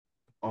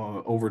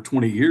over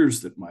 20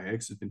 years that my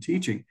ex has been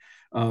teaching,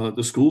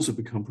 the schools have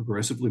become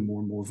progressively more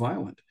and more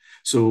violent.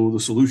 So the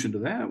solution to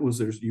that was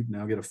you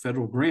now get a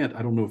federal grant.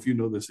 I don't know if you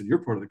know this in your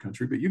part of the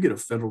country, but you get a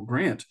federal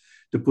grant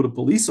to put a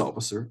police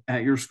officer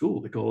at your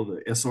school. They call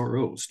it a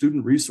SRO,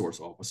 Student Resource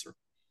Officer.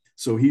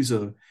 So he's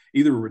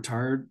either a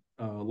retired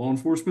law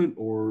enforcement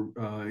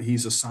or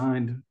he's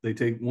assigned. They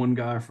take one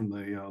guy from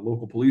the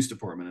local police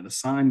department and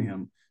assign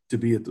him to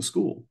be at the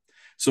school.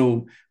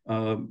 So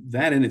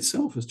that in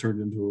itself has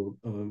turned into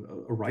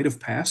a rite of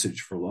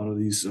passage for a lot of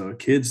these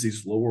kids,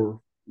 these lower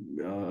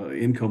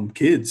income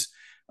kids.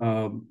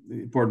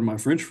 Pardon my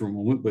French for a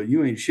moment, but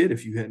you ain't shit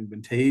if you hadn't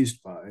been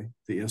tased by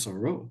the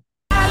SRO.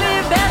 I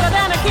live better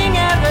than a king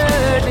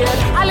ever did.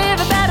 I live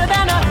better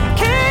than a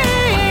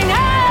king.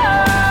 I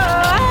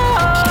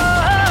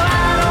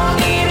don't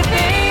need a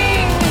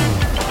thing.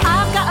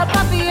 I've got a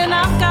puppy and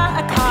I've got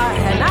a car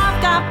and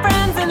I've got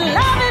friends and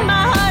love in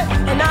my heart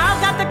and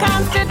I've got the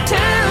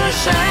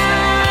Constitution.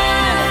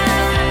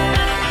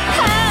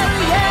 Hell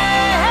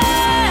yeah.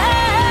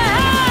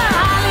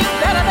 I live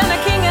better than a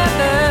king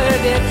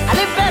ever did. I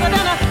live better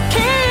than a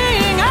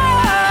king.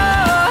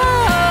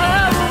 Oh,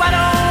 I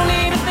don't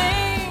need a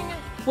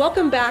thing.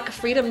 Welcome back,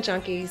 Freedom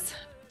Junkies,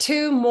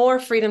 to more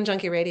Freedom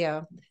Junkie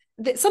Radio.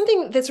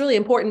 Something that's really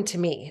important to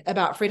me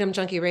about Freedom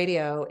Junkie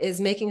Radio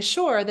is making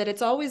sure that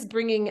it's always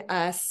bringing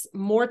us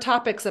more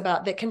topics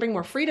that can bring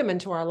more freedom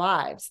into our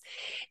lives.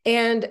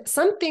 And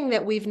something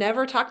that we've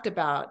never talked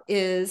about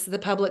is the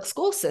public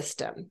school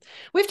system.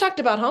 We've talked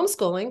about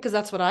homeschooling because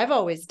that's what I've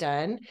always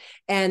done.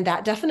 And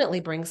that definitely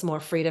brings more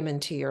freedom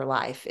into your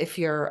life if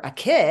you're a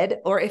kid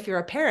or if you're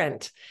a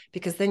parent,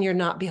 because then you're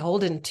not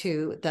beholden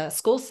to the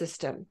school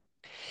system.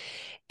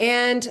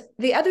 And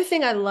the other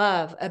thing I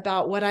love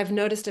about what I've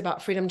noticed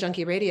about Freedom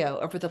Junkie Radio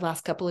over the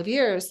last couple of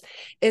years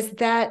is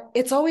that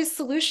it's always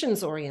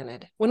solutions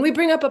oriented. When we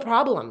bring up a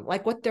problem,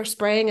 like what they're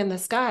spraying in the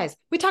skies,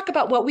 we talk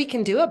about what we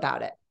can do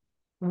about it.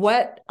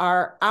 What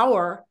are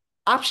our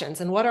options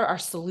and what are our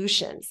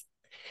solutions?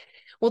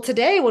 Well,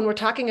 today, when we're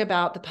talking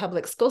about the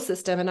public school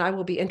system, and I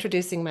will be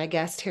introducing my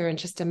guest here in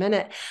just a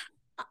minute,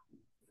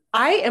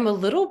 I am a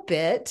little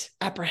bit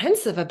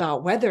apprehensive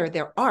about whether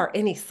there are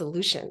any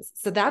solutions.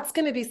 So that's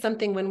going to be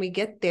something when we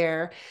get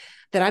there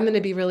that I'm going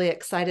to be really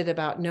excited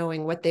about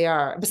knowing what they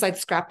are, besides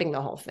scrapping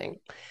the whole thing.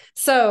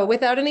 So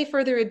without any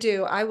further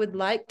ado, I would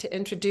like to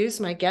introduce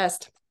my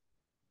guest.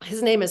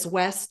 His name is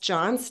Wes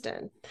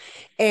Johnston.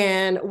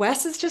 And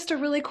Wes is just a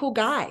really cool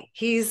guy.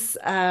 He's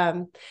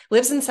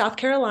lives in South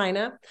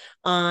Carolina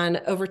on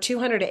over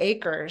 200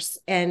 acres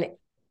and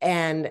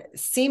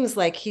seems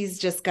like he's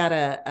just got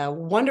a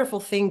wonderful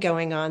thing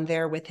going on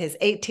there with his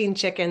 18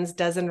 chickens,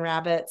 dozen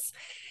rabbits.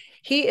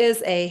 He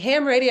is a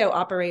ham radio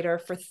operator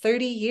for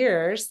 30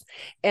 years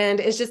and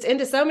is just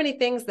into so many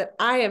things that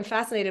I am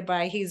fascinated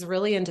by. He's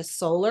really into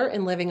solar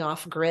and living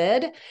off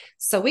grid.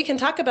 So we can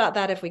talk about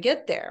that if we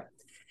get there.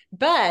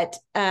 But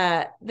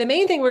the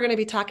main thing we're going to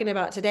be talking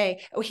about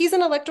today, he's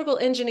an electrical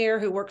engineer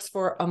who works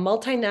for a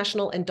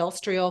multinational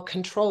industrial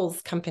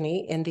controls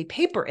company in the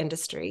paper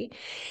industry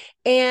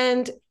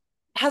and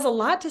has a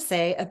lot to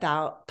say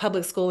about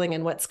public schooling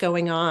and what's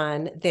going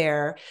on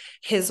there.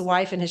 His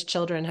wife and his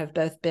children have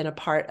both been a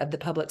part of the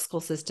public school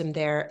system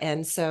there.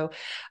 And so,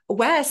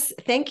 Wes,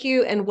 thank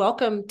you and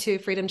welcome to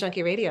Freedom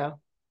Junkie Radio.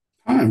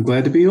 Hi, I'm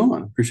glad to be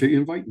on. Appreciate you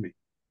inviting me.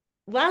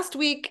 Last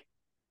week,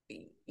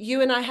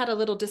 you and I had a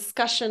little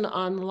discussion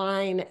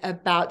online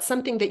about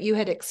something that you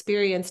had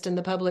experienced in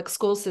the public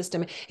school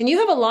system. And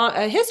you have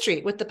a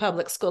history with the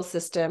public school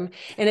system,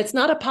 and it's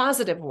not a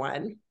positive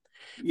one.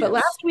 Yes. But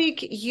last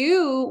week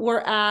you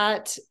were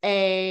at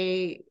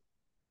I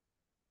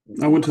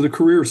went to the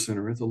Career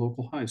Center at the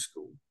local high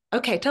school.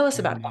 Okay, tell us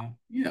about that.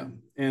 Yeah,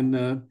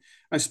 and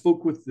I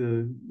spoke with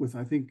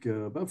I think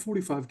about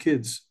 45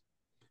 kids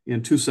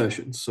in 2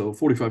 sessions, so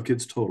 45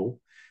 kids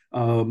total.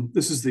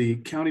 This is the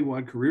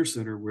countywide Career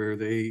Center where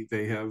they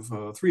have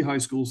 3 high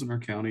schools in our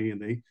county, and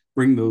they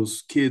bring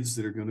those kids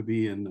that are going to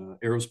be in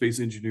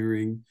aerospace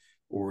engineering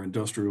or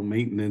industrial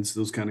maintenance,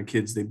 those kind of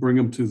kids. They bring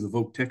them to the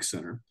Voc Tech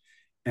Center.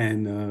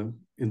 And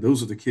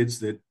those are the kids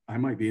that I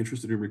might be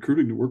interested in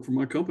recruiting to work for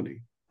my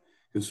company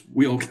because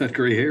we all got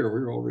gray hair.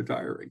 We're all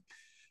retiring.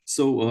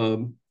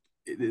 So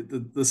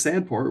the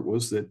sad part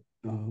was that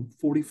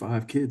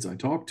 45 kids I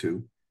talked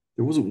to,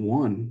 there wasn't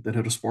one that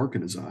had a spark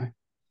in his eye.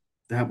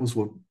 That was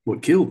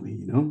what killed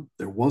me.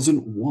 There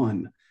wasn't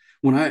one.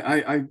 When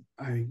I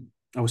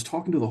was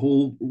talking to the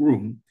whole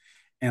room,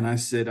 and I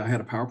said I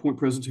had a PowerPoint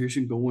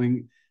presentation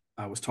going.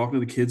 I was talking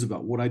to the kids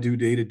about what I do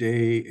day to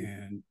day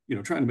and,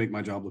 trying to make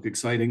my job look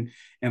exciting.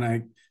 And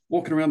I,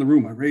 walking around the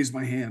room, I raised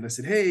my hand. I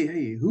said,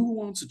 hey, who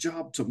wants a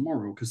job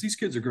tomorrow? Because these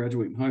kids are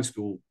graduating high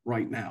school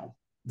right now,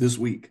 this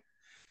week.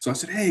 So I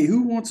said, hey,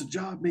 who wants a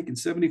job making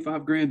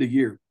 $75,000 a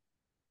year?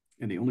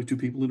 And the only 2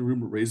 people in the room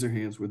who raised their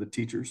hands were the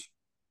teachers.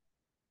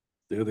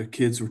 The other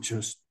kids were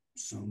just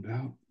zoned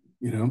out,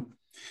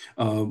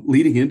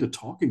 Leading into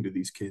talking to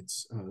these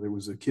kids, there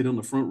was a kid on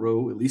the front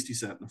row, at least he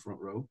sat in the front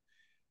row.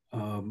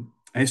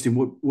 I asked him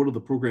what are the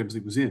programs he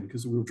was in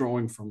because we were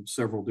drawing from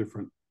several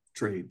different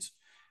trades.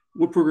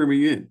 What program are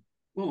you in?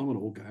 Well, I'm an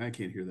old guy. I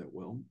can't hear that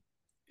well.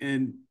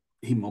 And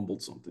he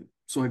mumbled something.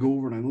 So I go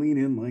over and I lean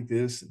in like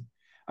this. And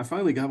I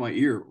finally got my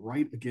ear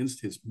right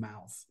against his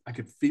mouth. I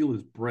could feel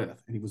his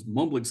breath and he was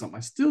mumbling something.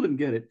 I still didn't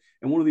get it.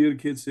 And one of the other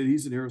kids said,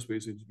 he's in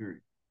aerospace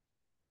engineering.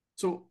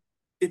 So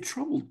it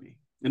troubled me.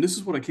 And this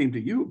is what I came to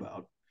you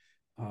about,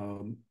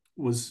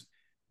 was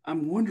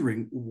I'm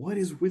wondering what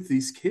is with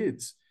these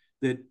kids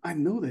that I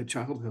know that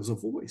child has a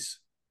voice.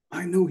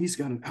 I know he's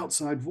got an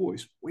outside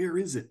voice. Where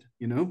is it?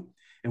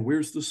 And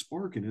where's the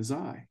spark in his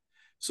eye?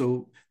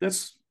 So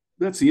that's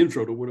the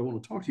intro to what I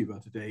want to talk to you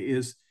about today.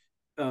 Is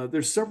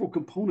there's several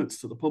components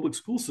to the public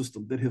school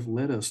system that have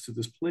led us to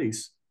this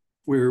place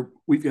where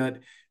we've got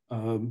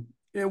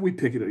yeah, we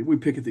pick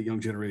at the young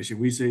generation.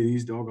 We say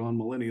these doggone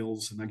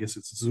millennials, and I guess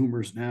it's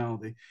Zoomers now.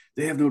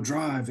 They have no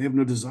drive, they have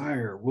no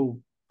desire. Well,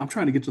 I'm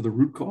trying to get to the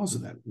root cause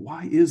of that.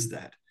 Why is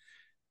that?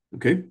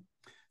 Okay,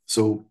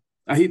 so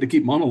I hate to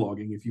keep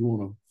monologuing. If you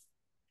want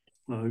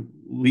to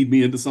lead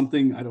me into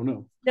something, I don't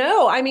know.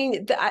 No, I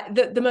mean,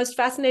 the most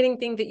fascinating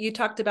thing that you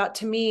talked about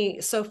to me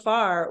so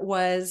far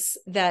was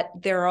that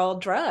they're all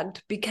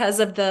drugged because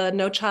of the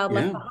No Child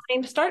Left Yeah,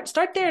 Behind.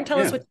 Start there and tell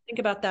us yeah. what you think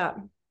about that.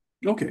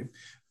 Okay.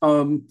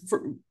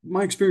 For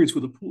my experience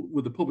with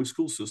the public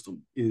school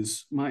system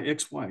is my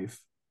ex-wife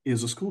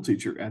is a school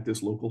teacher at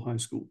this local high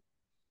school,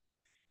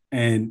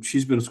 and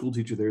she's been a school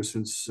teacher there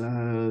since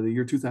the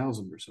year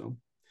 2000 or so.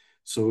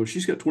 So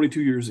she's got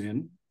 22 years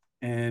in,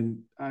 and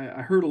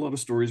I heard a lot of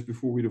stories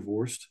before we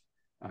divorced.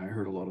 I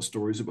heard a lot of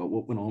stories about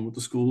what went on with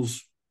the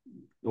schools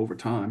over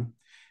time,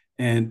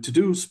 and to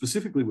do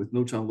specifically with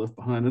No Child Left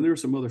Behind. And there are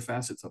some other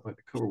facets I'd like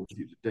to cover with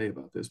you today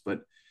about this,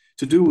 but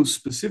to do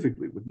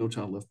specifically with No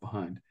Child Left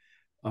Behind,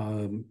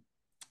 um,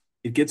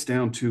 it gets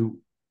down to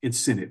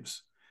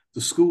incentives.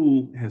 The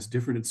school has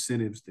different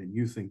incentives than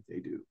you think they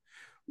do.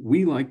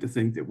 We like to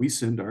think that we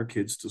send our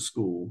kids to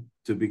school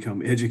to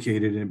become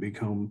educated and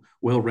become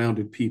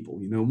well-rounded people.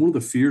 One of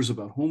the fears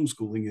about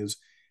homeschooling is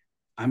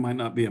I might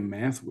not be a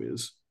math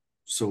whiz.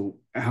 So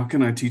how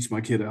can I teach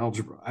my kid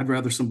algebra? I'd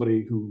rather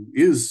somebody who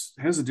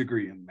has a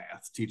degree in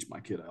math teach my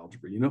kid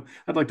algebra.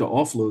 I'd like to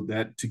offload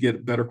that to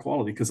get better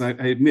quality because I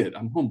admit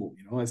I'm humble.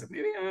 I said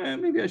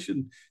maybe I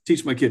should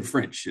teach my kid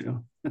French.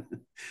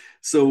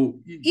 So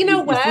You know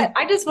you what? think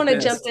I just the want to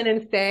jump best. in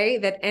and say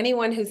that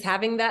anyone who's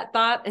having that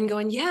thought and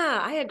going, yeah,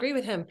 I agree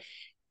with him.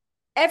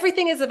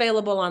 Everything is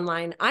available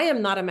online. I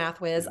am not a math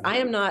whiz. Yeah, I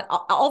am not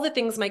all the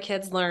things my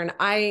kids learn.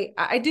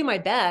 I do my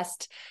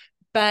best,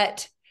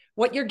 but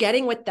what you're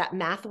getting with that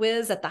math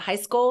whiz at the high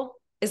school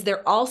is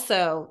they're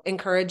also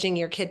encouraging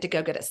your kid to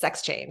go get a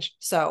sex change.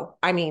 So,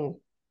 I mean,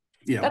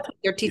 yeah, that's what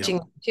they're yeah,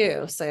 teaching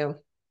too. So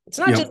it's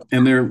not yeah. just,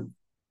 And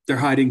they're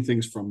hiding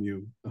things from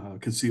you,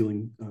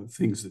 concealing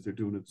things that they're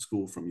doing at the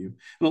school from you.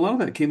 And a lot of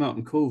that came out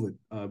in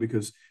COVID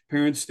because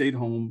parents stayed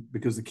home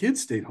because the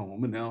kids stayed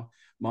home. And now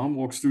mom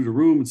walks through the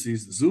room and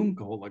sees the Zoom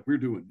call like we're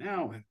doing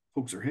now and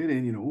pokes her head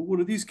in, well,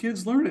 what are these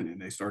kids learning?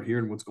 And they start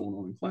hearing what's going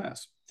on in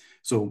class.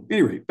 So,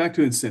 anyway, back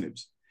to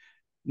incentives.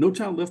 No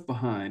Child Left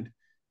Behind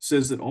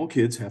says that all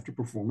kids have to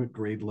perform at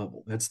grade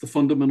level. That's the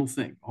fundamental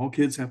thing. All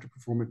kids have to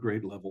perform at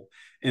grade level.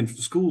 And if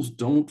the schools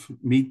don't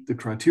meet the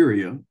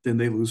criteria, then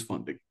they lose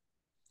funding.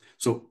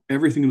 So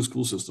everything in the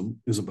school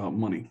system is about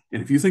money.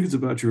 And if you think it's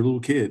about your little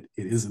kid,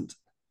 it isn't.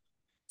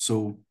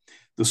 So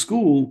the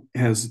school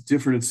has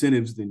different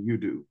incentives than you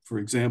do. For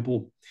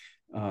example,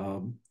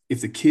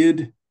 if the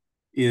kid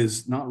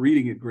is not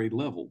reading at grade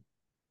level,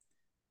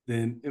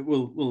 then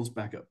let's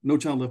back up. No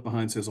Child Left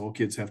Behind says all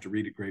kids have to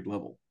read at grade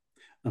level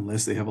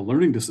unless they have a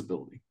learning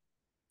disability.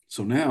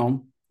 So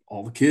now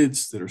all the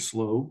kids that are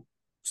slow,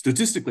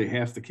 statistically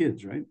half the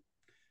kids, right?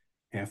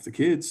 Half the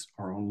kids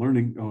are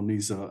on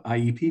these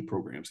IEP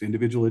programs,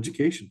 individual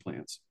education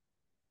plans.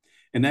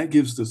 And that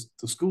gives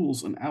the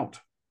schools an out.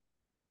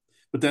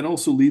 But that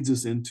also leads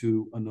us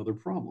into another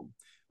problem.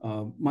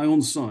 My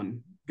own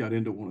son got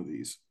into one of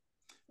these.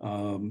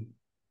 Um,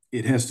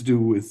 it has to do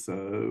with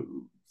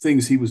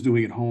things he was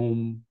doing at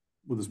home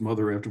with his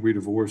mother after we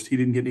divorced. He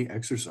didn't get any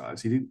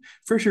exercise. He didn't.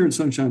 Fresh air and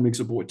sunshine makes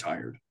a boy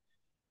tired,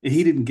 and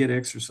he didn't get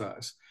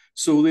exercise.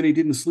 So then he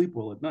didn't sleep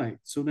well at night.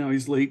 So now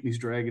he's late and he's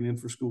dragging in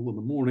for school in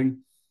the morning.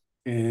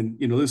 And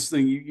this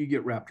thing you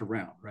get wrapped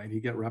around, right? He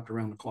got wrapped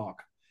around the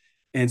clock.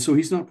 And so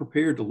he's not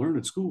prepared to learn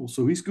at school.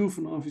 So he's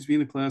goofing off. He's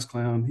being a class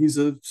clown. He's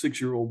a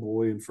 6-year-old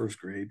boy in first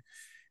grade,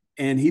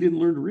 and he didn't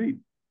learn to read.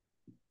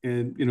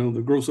 And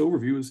the gross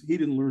overview is he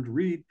didn't learn to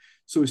read.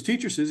 So his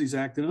teacher says he's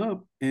acting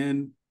up,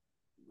 and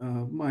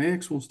my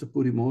ex wants to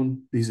put him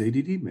on these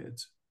ADD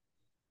meds.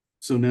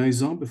 So now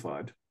he's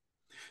zombified.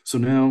 So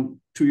now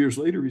 2 years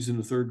later, he's in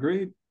the third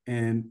grade,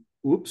 and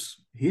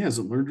whoops, he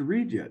hasn't learned to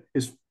read yet.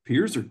 His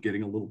peers are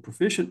getting a little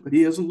proficient, but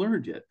he hasn't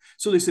learned yet.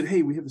 So they said,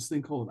 hey, we have this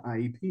thing called an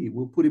IEP.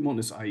 We'll put him on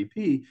this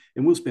IEP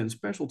and we'll spend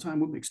special time.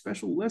 We'll make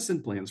special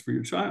lesson plans for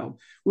your child.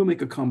 We'll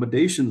make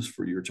accommodations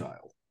for your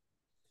child.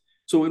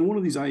 So in one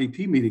of these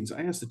IEP meetings,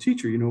 I asked the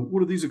teacher,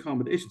 what are these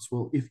accommodations?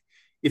 Well,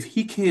 if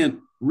he can't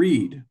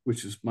read,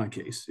 which is my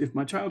case, if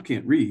my child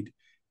can't read,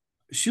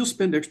 she'll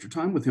spend extra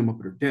time with him up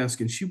at her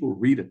desk and she will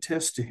read a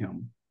test to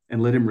him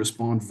and let him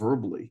respond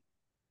verbally.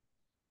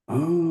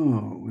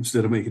 Oh,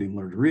 instead of making him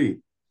learn to read,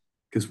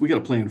 because we got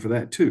a plan for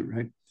that too,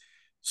 right?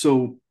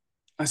 So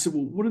I said,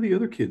 well, what do the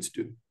other kids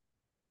do?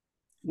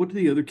 What do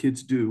the other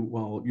kids do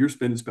while you're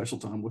spending special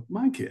time with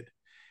my kid?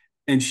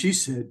 And she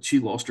said she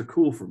lost her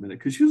cool for a minute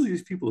because usually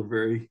these people are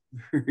very,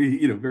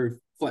 very, very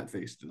flat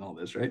faced and all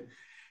this, right?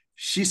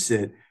 She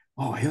said,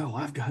 oh, hell,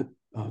 I've got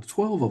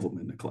 12 of them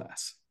in the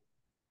class.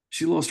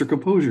 She lost her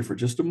composure for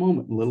just a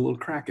moment and let a little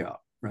crack out,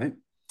 right?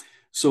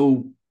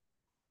 So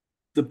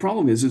the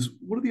problem is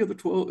what are the other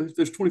 12?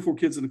 There's 24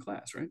 kids in the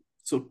class, right?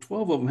 So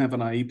 12 of them have an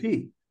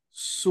IEP.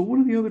 So what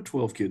are the other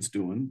 12 kids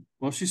doing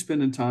while she's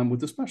spending time with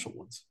the special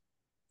ones?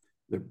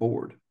 They're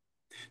bored.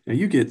 Now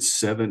you get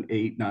 7,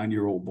 8,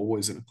 9-year-old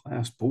boys in a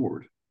class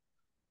bored,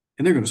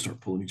 and they're going to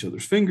start pulling each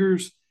other's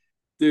fingers.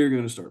 They're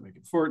going to start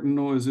making farting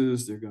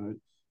noises. They're going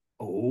to,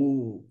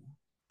 oh,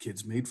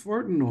 kids made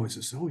farting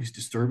noises. Oh, he's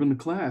disturbing the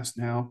class.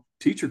 Now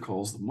teacher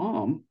calls the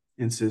mom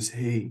and says,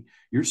 hey,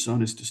 your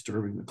son is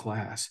disturbing the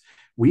class.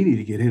 We need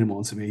to get him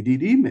on some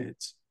ADD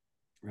meds,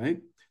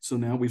 right? So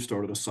now we've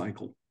started a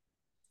cycle.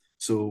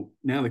 So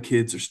now the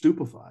kids are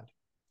stupefied.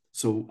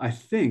 So I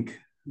think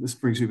this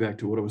brings me back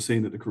to what I was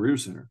saying at the Career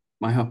Center.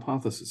 My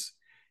hypothesis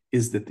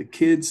is that the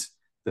kids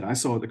that I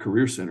saw at the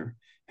Career Center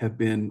have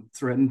been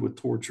threatened with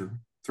torture,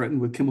 threatened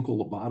with chemical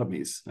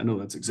lobotomies. I know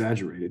that's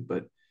exaggerated,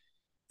 but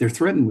they're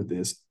threatened with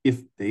this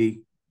if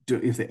they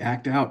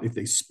act out, if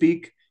they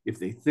speak, if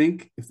they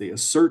think, if they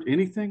assert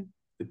anything.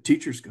 The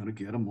teacher's going to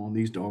get them on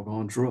these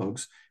doggone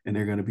drugs, and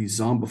they're going to be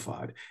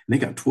zombified. And they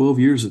got 12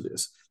 years of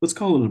this. Let's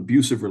call it an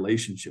abusive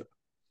relationship.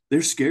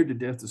 They're scared to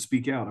death to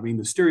speak out. I mean,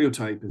 the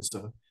stereotype is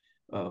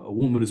a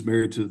woman is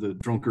married to the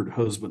drunkard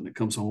husband that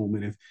comes home,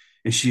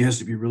 and she has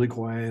to be really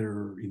quiet,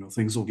 or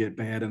things will get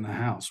bad in the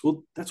house.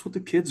 Well, that's what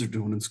the kids are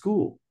doing in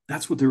school.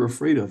 That's what they're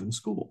afraid of in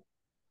school.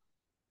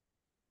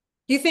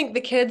 You think the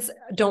kids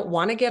don't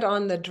want to get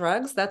on the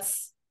drugs? I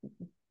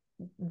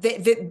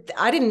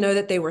didn't know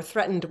that they were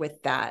threatened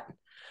with that.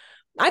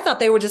 I thought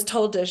they were just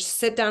told to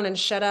sit down and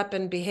shut up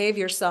and behave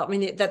yourself. I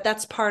mean,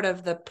 that's part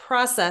of the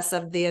process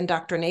of the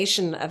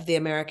indoctrination of the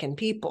American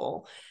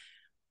people.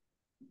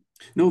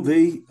 No,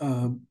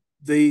 some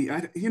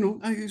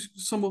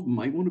of them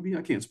might want to be.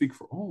 I can't speak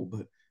for all,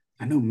 but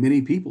I know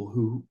many people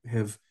who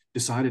have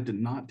decided to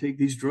not take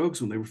these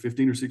drugs when they were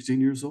 15 or 16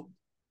 years old,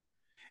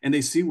 and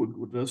they see what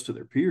it does to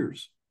their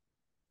peers.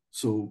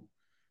 So,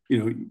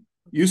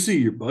 you see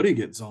your buddy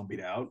get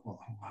zombied out. Well,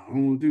 I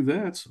don't want to do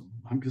that, so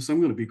I'm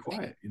going to be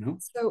quiet.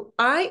 So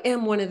I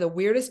am one of the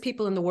weirdest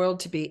people in the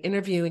world to be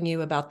interviewing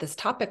you about this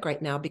topic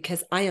right now,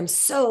 because I am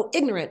so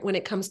ignorant when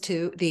it comes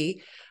to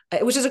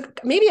which is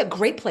maybe a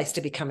great place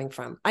to be coming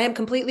from. I am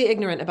completely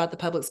ignorant about the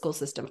public school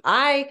system.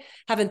 I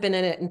haven't been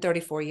in it in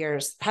 34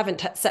 years,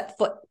 haven't set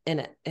foot in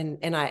it.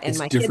 It's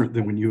my different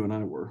than when you and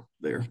I were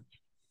there.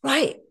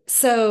 Right.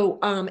 So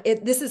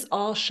this is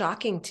all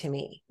shocking to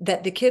me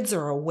that the kids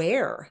are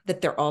aware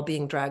that they're all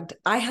being drugged.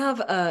 I have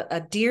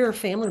a dear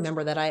family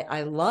member that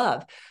I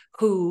love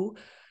who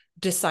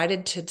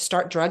decided to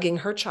start drugging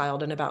her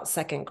child in about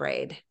second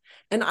grade.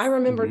 And I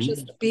remember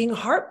just being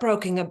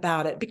heartbroken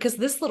about it, because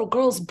this little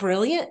girl's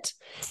brilliant.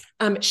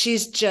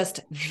 She's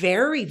just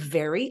very,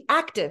 very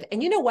active.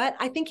 And you know what?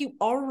 I think you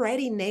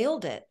already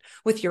nailed it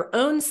with your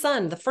own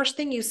son. The first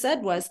thing you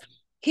said was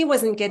he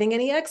wasn't getting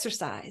any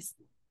exercise.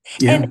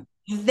 Yeah. And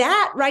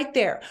that right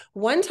there.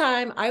 One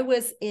time I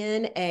was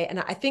and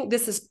I think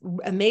this is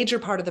a major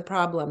part of the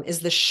problem,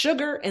 is the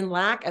sugar and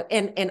lack of,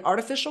 and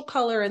artificial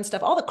color and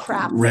stuff, all the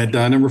crap. Red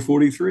dye number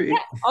 43. Yeah,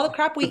 all the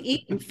crap we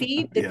eat and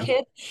feed the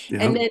kids,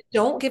 and then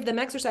don't give them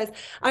exercise.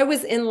 I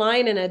was in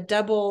line in a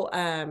double,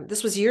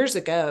 this was years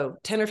ago,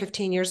 10 or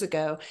 15 years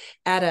ago,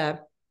 at a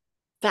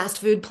fast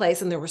food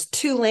place, and there was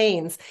 2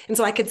 lanes. And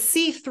so I could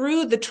see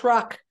through the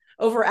truck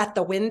over at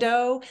the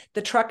window,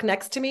 the truck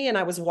next to me, and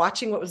I was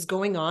watching what was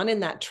going on in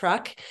that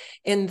truck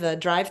in the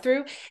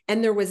drive-through.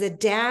 And there was a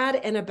dad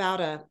and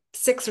about a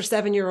 6 or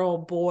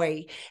 7-year-old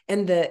boy,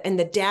 and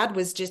the dad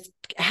was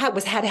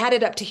had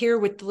it up to here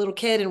with the little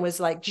kid, and was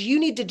like, you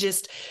need to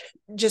just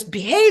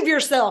behave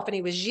yourself. And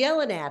he was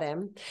yelling at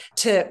him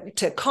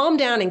to calm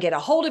down and get a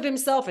hold of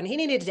himself, and he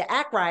needed to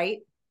act right.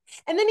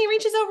 And then he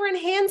reaches over and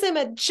hands him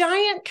a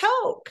giant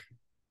Coke.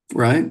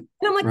 Right. And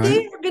I'm like,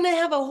 they are going to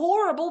have a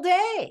horrible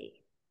day.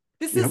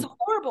 This is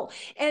horrible.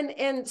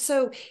 And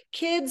so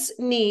kids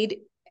need,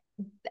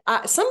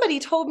 somebody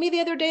told me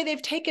the other day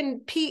they've taken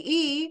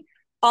PE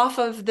off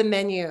of the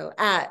menu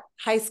at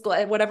high school,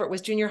 at whatever it was,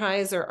 junior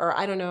highs or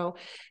I don't know.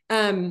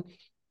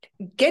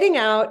 Getting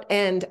out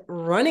and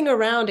running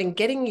around and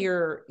getting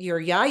your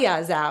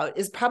yayas out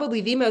is probably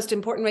the most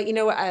important way.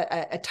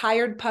 A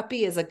tired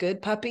puppy is a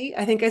good puppy.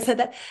 I think I said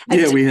that.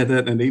 Yeah, we had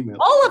that in an email.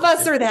 All of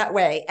us are that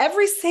way.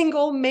 Every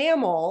single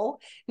mammal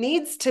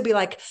needs to be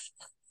like,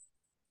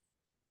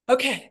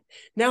 okay,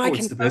 now I can.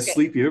 It's the best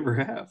sleep you ever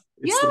have.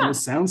 It's the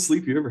most sound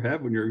sleep you ever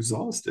have when you're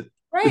exhausted.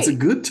 Right. It's a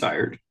good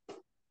tired.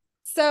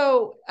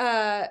 So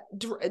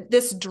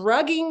this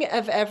drugging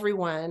of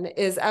everyone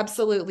is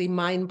absolutely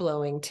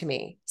mind-blowing to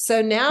me.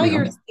 So now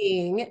you're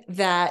seeing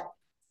that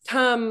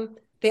come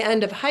the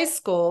end of high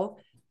school,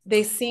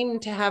 they seem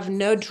to have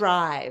no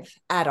drive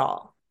at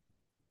all.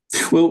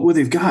 Well, what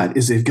they've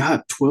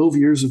got 12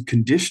 years of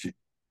conditioning.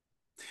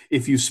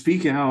 If you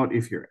speak out,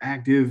 if you're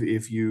active,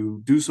 if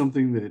you do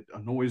something that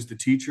annoys the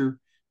teacher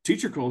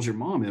calls your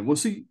mom in. Well,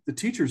 see, the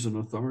teacher's an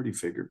authority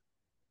figure.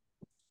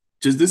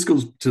 Just this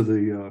goes to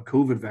the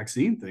COVID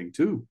vaccine thing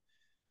too.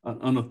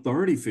 An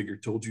authority figure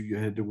told you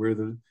had to wear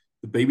the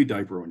baby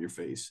diaper on your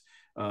face.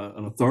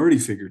 An authority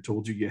figure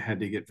told you had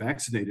to get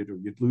vaccinated or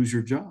you'd lose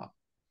your job.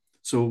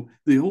 So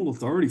the whole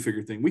authority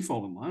figure thing, we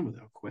fall in line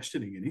without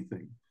questioning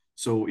anything.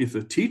 So if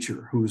a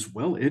teacher who's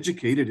well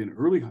educated in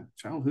early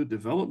childhood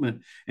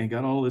development and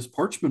got all this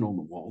parchment on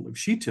the wall, if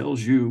she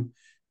tells you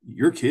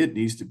your kid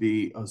needs to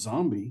be a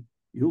zombie,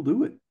 you'll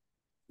do it.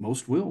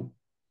 Most will.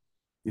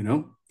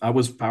 I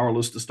was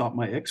powerless to stop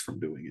my ex from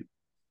doing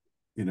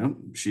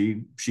it.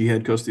 She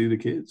had custody of the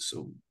kids,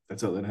 so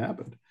that's how that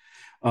happened.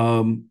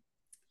 Um,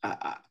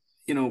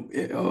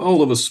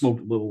 all of us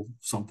smoked a little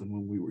something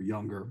when we were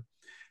younger.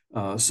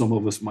 Some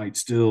of us might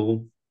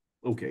still.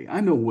 Okay, I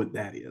know what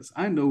that is.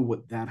 I know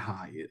what that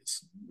high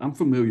is. I'm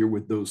familiar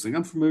with those things.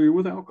 I'm familiar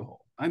with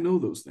alcohol. I know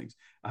those things.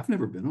 I've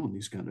never been on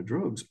these kind of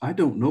drugs. I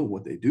don't know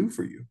what they do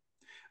for you.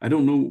 I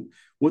don't know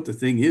what the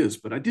thing is,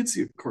 but I did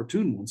see a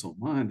cartoon once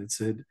online that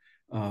said,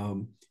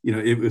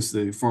 it was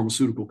the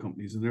pharmaceutical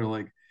companies, and they're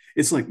like,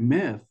 it's like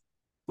meth,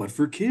 but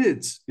for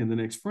kids in the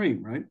next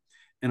frame, right?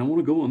 And I want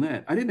to go on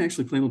that. I didn't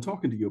actually plan on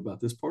talking to you about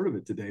this part of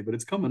it today, but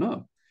it's coming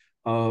up.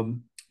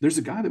 There's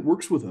a guy that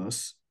works with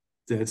us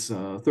that's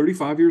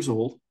 35 years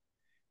old.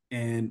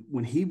 And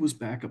when he was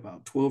back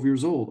about 12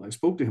 years old, I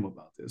spoke to him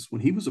about this.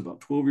 When he was about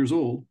 12 years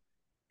old,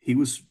 he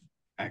was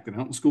acting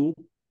out in school.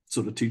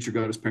 So the teacher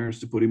got his parents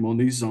to put him on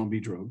these zombie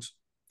drugs.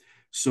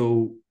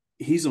 So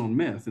he's on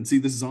meth. And see,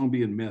 this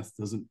zombie and meth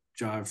doesn't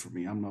jive for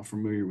me. I'm not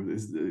familiar with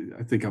this.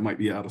 I think I might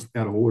be out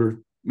of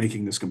order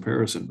making this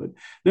comparison. But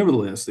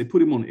nevertheless, they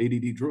put him on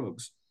ADD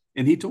drugs.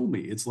 And he told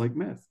me it's like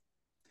meth.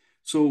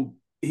 So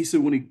he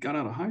said when he got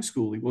out of high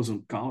school, he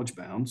wasn't college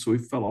bound. So he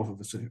fell off of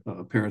his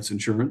parents'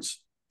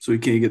 insurance. So he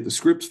can't get the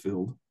scripts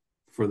filled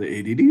for the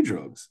ADD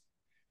drugs.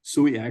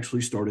 So he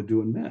actually started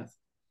doing meth.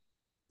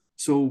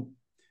 So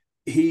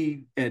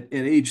he, at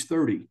age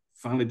 30,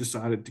 finally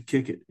decided to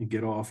kick it and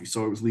get off. He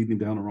saw it was leading him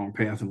down the wrong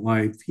path in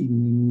life. He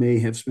may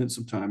have spent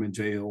some time in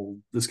jail,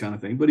 this kind of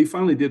thing, but he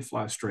finally did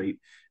fly straight.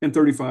 And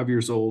 35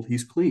 years old,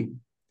 he's clean.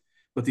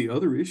 But the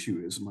other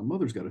issue is, and my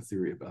mother's got a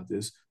theory about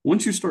this,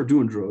 once you start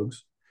doing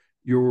drugs,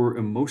 your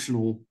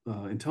emotional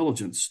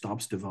intelligence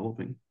stops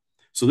developing.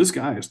 So this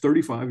guy is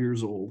 35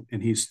 years old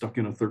and he's stuck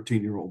in a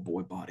 13-year-old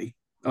boy body,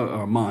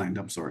 mind,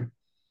 I'm sorry.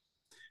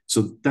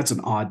 So that's an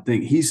odd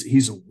thing.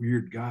 He's a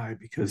weird guy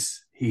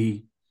because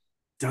he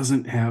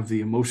doesn't have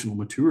the emotional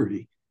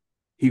maturity.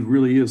 He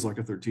really is like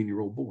a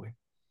 13-year-old boy.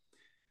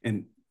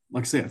 And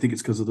like I say, I think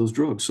it's because of those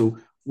drugs. So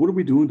what are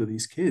we doing to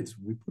these kids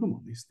when we put them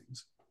on these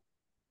things?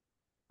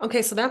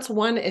 Okay, so that's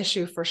one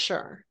issue for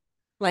sure.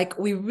 Like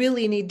we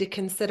really need to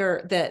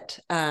consider that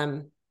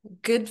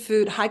good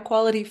food, high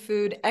quality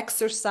food,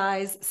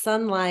 exercise,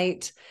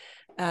 sunlight,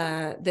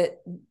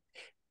 that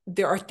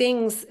there are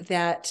things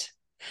that,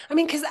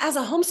 because as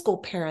a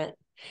homeschool parent,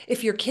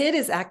 if your kid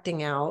is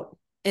acting out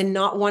and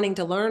not wanting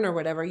to learn or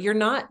whatever, you're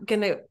not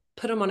going to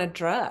put them on a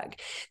drug.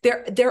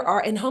 There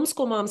are, and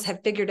homeschool moms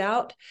have figured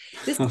out,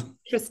 this is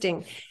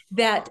interesting,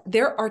 that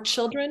there are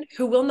children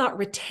who will not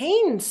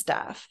retain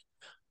stuff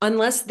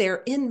unless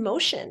they're in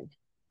motion.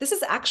 This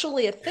is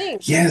actually a thing.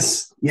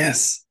 Yes.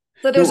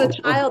 So there's a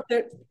child,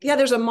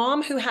 there's a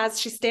mom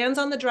she stands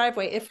on the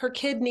driveway. If her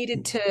kid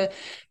needed to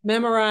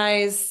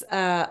memorize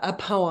a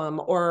poem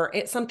or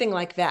something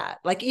like that,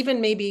 like even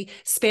maybe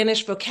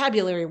Spanish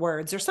vocabulary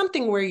words or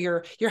something where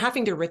you're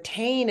having to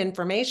retain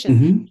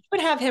information, you would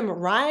have him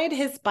ride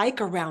his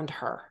bike around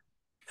her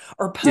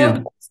or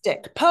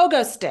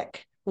pogo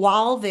stick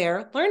while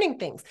they're learning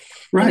things.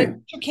 Right.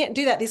 And you can't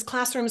do that. These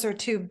classrooms are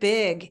too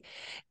big.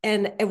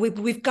 And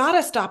we've got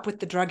to stop with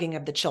the drugging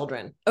of the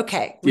children.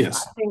 Okay.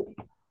 Yes. I think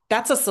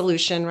that's a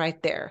solution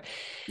right there.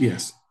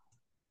 Yes.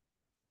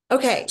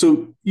 Okay.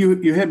 So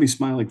you had me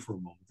smiling for a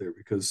moment there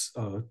because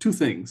two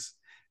things.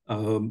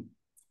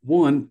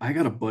 One, I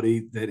got a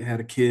buddy that had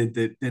a kid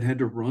that had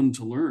to run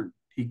to learn.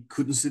 He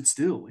couldn't sit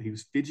still. He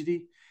was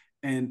fidgety.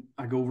 And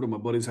I go over to my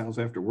buddy's house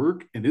after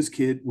work, and this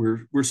kid,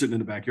 we're sitting in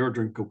the backyard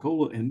drinking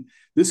Coca-Cola, and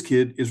this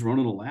kid is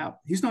running a lap.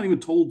 He's not even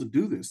told to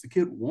do this. The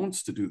kid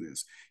wants to do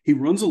this. He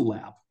runs a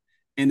lap,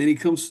 and then he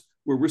comes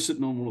where we're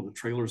sitting on one of the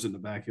trailers in the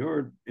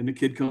backyard, and the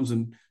kid comes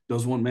and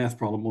does one math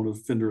problem on the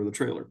fender of the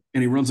trailer,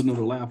 and he runs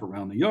another lap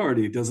around the yard.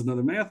 And he does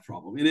another math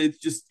problem, and it's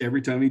just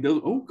every time he does,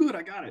 oh, good,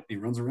 I got it. He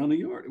runs around the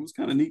yard. It was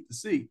kind of neat to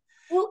see.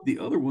 Well, the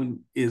other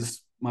one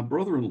is my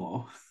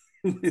brother-in-law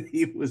when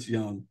he was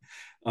young.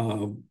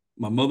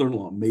 My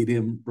mother-in-law made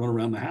him run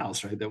around the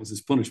house, right? That was his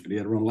punishment. He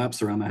had to run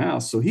laps around the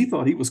house. So he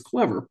thought he was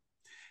clever.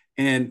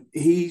 And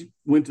he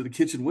went to the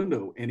kitchen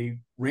window and he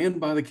ran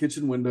by the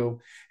kitchen window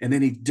and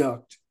then he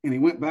ducked and he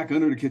went back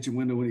under the kitchen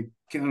window and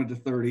he counted to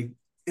 30.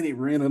 And he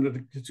ran under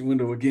the kitchen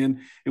window again.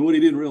 And what he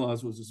didn't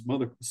realize was his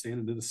mother was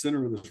standing in the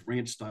center of this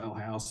ranch style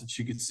house, and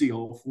she could see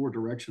all four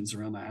directions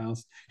around the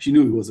house. She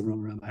knew he wasn't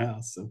running around the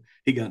house. So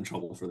he got in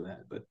trouble for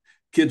that. But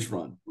kids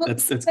run. Well,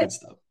 That's good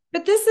stuff.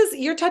 But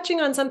you're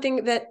touching on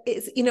something that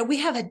is, we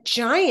have a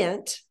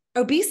giant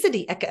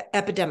obesity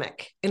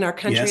epidemic in our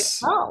country as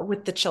well,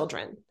 with the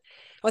children,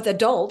 with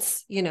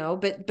adults,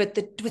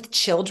 with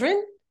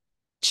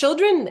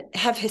children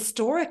have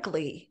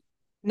historically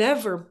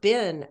never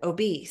been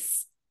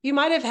obese. You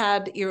might have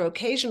had your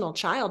occasional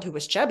child who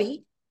was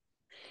chubby,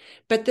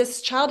 but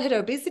this childhood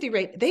obesity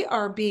rate, they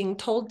are being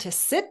told to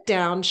sit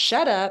down,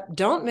 shut up,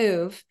 don't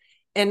move,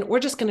 and we're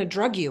just going to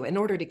drug you in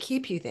order to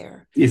keep you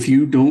there. If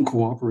you don't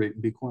cooperate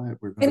and be quiet,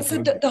 we're going to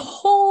drug you. The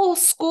whole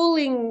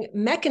schooling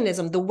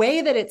mechanism, the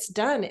way that it's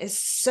done, is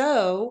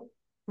so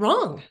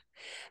wrong.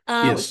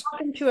 I was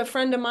talking to a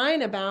friend of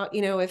mine about,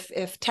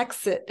 if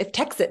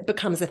Texit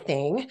becomes a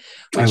thing.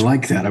 I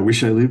like that. I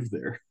wish I lived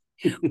there.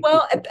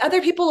 Well, other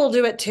people will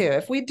do it too.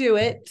 If we do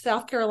it,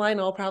 South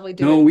Carolina will probably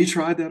do it. No, we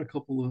tried that a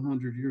couple of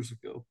 100 years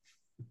ago.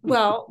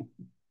 Well,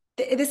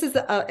 this is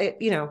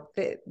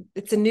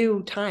it's a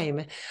new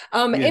time.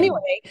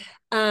 Anyway,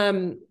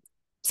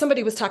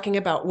 somebody was talking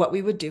about what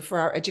we would do for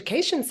our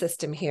education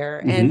system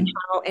here,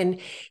 and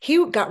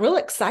he got real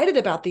excited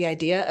about the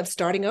idea of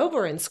starting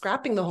over and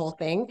scrapping the whole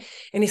thing.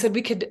 And he said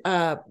we could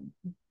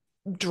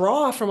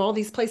draw from all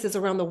these places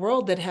around the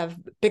world that have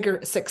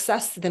bigger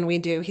success than we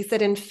do. He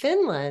said in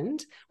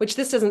Finland, which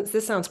this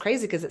sounds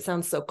crazy because it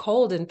sounds so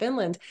cold in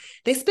Finland,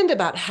 they spend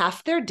about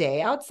half their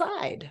day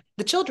outside.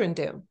 The children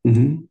do.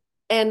 Mm-hmm.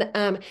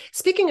 And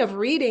speaking of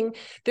reading,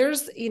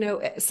 there's,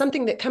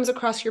 something that comes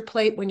across your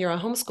plate when you're a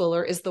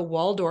homeschooler is the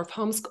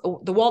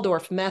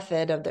Waldorf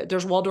method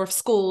there's Waldorf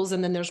schools,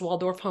 and then there's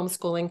Waldorf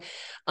homeschooling.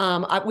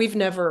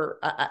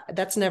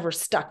 That's never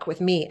stuck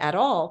with me at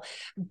all,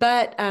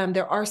 but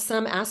there are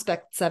some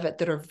aspects of it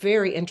that are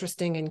very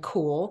interesting and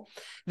cool.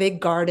 They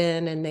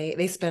garden and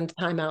they spend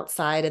time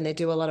outside and they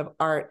do a lot of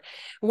art.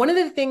 One of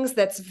the things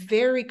that's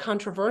very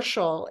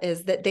controversial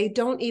is that they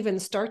don't even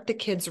start the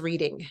kids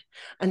reading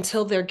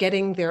until they're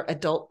getting their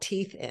adult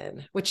teeth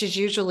in, which is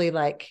usually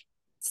like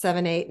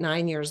 7, 8,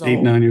 9 years old.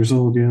 8, 9 years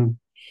old, yeah.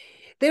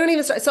 They don't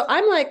even start. So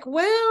I'm like,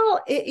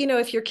 well,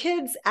 if your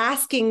kid's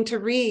asking to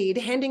read,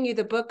 handing you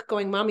the book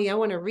going, Mommy, I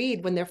want to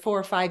read, when they're 4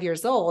 or 5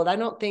 years old, I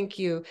don't think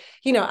I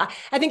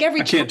think I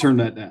can't turn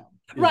that down.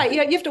 Yeah. Right.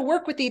 You have to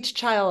work with each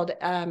child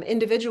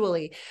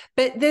individually.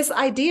 But this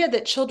idea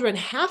that children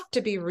have to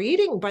be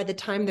reading by the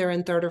time they're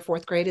in 3rd or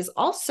 4th grade is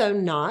also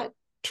not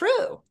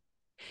true.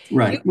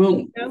 Right.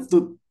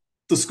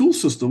 The school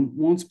system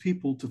wants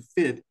people to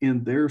fit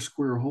in their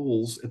square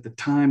holes at the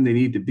time they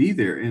need to be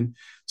there. And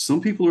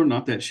some people are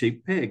not that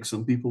shaped peg.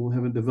 Some people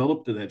haven't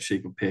developed to that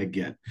shape of peg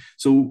yet.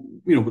 So,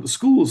 but the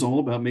school is all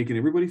about making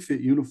everybody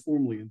fit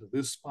uniformly into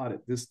this spot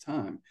at this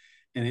time.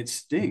 And it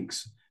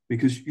stinks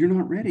because you're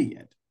not ready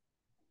yet.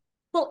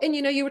 Well, and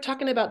you were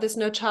talking about this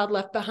No Child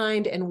Left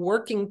Behind and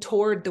working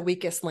toward the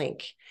weakest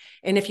link.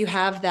 And if you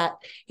have that,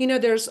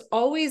 there's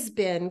always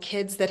been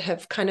kids that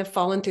have kind of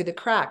fallen through the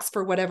cracks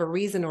for whatever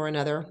reason or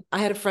another. I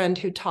had a friend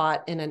who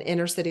taught in an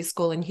inner city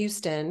school in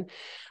Houston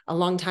a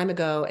long time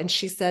ago, and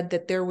she said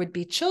that there would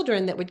be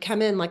children that would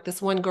come in, like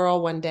this one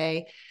girl one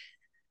day,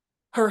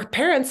 her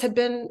parents had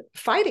been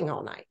fighting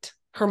all night.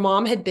 Her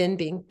mom had been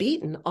being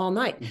beaten all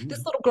night. Mm-hmm.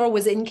 This little girl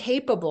was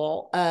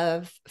incapable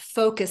of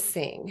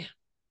focusing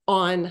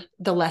on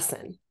the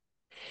lesson.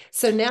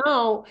 So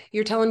now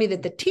you're telling me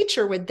that the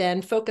teacher would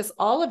then focus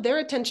all of their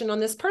attention on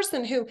this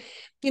person who,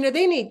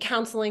 they need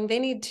counseling, they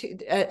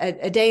need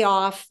a day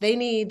off, they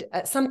need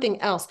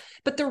something else.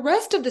 But the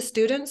rest of the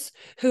students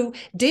who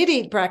did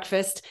eat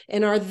breakfast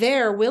and are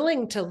there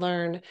willing to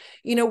learn,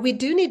 we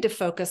do need to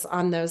focus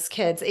on those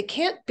kids. It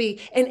can't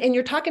be, and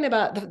you're talking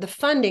about the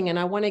funding, and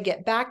I want to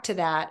get back to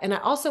that. And I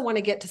also want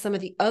to get to some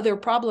of the other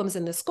problems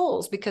in the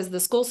schools, because the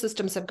school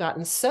systems have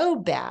gotten so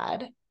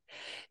bad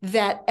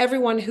that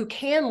everyone who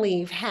can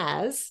leave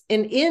has,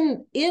 and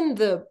in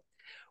the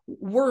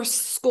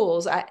worst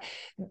schools,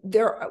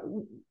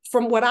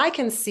 from what I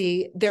can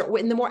see, they're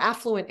in the more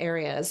affluent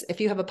areas.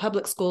 If you have a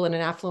public school in an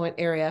affluent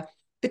area,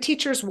 the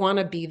teachers want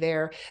to be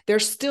there.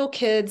 There's still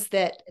kids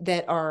that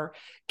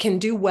can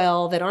do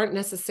well, that aren't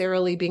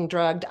necessarily being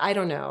drugged. I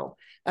don't know.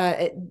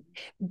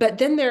 But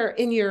then they're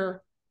in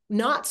your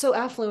not so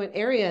affluent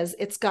areas.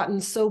 It's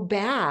gotten so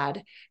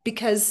bad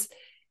because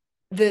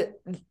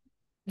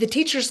the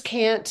teachers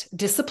can't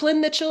discipline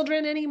the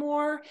children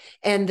anymore,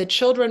 and the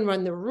children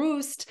run the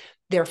roost.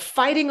 They're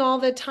fighting all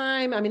the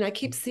time. I mean, I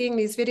keep seeing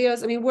these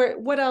videos. I mean,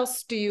 what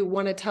else do you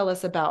want to tell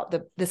us about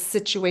the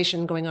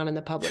situation going on in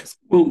the public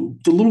school? Well,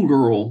 the little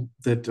girl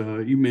that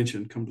you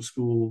mentioned come to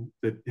school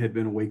that had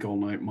been awake all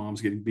night, mom's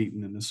getting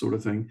beaten and this sort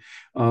of thing.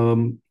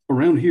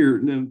 Around here,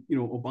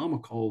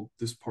 Obama called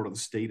this part of the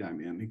state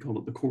I'm in, he called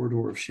it the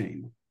corridor of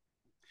shame.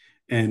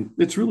 And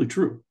it's really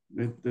true.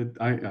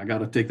 I got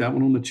to take that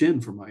one on the chin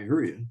for my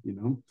area.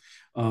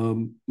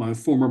 My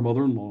former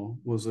mother-in-law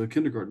was a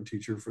kindergarten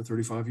teacher for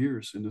 35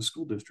 years in the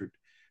school district.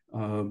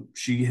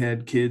 She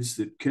had kids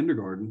at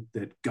kindergarten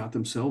that got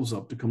themselves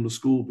up to come to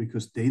school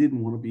because they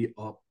didn't want to be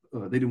up.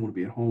 They didn't want to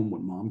be at home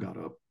when mom got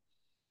up,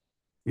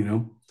 you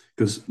know,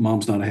 because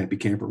mom's not a happy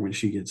camper when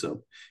she gets up,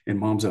 and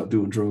mom's out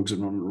doing drugs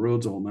and running the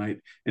roads all night,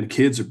 and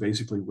kids are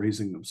basically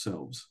raising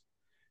themselves,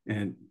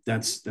 and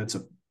that's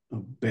a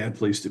bad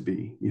place to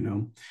be, you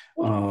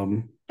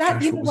know.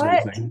 That, you Gosh, know what was the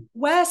other what, thing?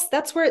 Wes,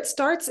 that's where it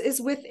starts,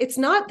 is with, it's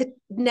not the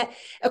net.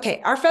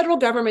 Okay, our federal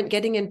government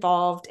getting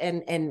involved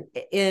and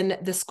in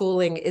the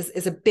schooling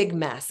is a big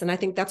mess. And I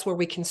think that's where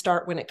we can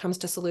start when it comes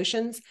to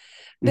solutions.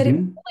 But it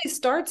Mm-hmm. really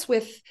starts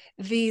with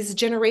these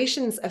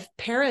generations of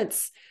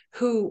parents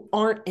who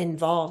aren't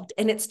involved.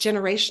 And it's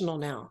generational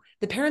now.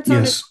 The parents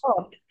aren't Yes.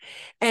 involved.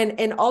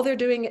 And all they're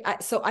doing,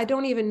 so I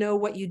don't even know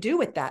what you do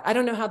with that. I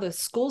don't know how the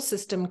school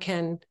system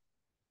can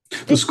The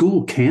fix.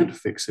 school can't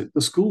fix it.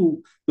 The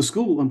school,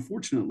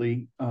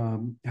 unfortunately,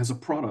 has a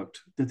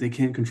product that they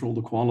can't control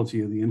the quality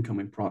of the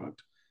incoming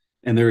product,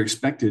 and they're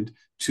expected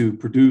to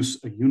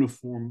produce a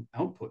uniform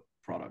output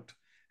product,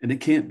 and they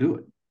can't do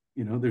it.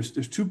 You know, there's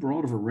too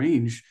broad of a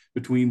range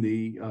between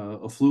the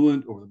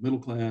affluent or the middle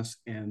class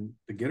and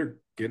the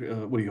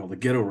what do you call the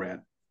ghetto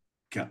rat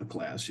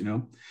class. You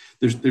know,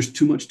 there's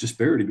too much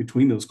disparity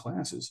between those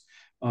classes.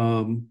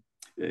 Um,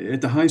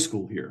 at the high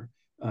school here,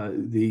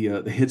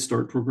 the Head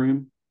Start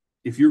program,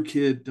 if your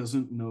kid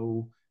doesn't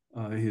know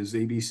his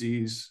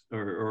ABCs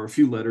or a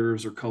few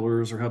letters or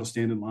colors or how to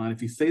stand in line, if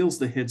he fails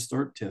the Head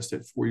Start test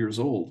at 4 years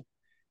old,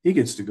 he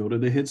gets to go to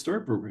the Head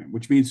Start program,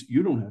 which means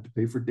you don't have to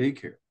pay for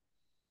daycare.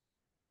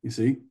 You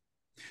see,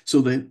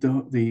 so the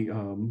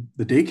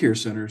daycare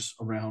centers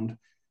around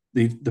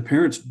the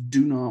parents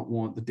do not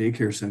want the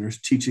daycare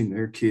centers teaching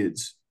their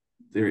kids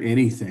their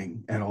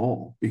anything at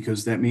all,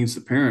 because that means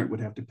the parent would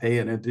have to pay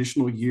an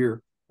additional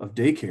year of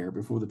daycare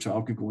before the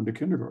child could go into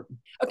kindergarten.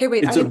 Okay,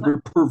 wait, It's a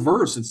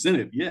perverse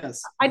incentive.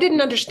 Yes. I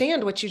didn't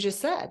understand what you just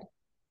said.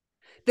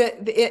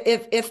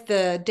 If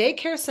the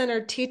daycare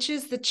center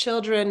teaches the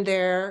children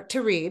there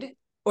to read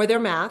or their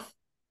math,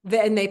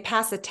 then they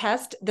pass a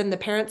test, then the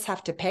parents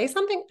have to pay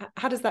something.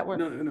 How does that work?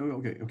 No, no, no.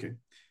 Okay, okay.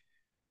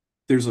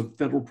 There's a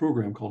federal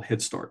program called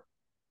Head Start.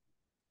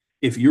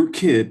 If your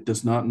kid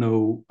does not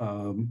know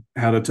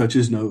how to touch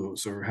his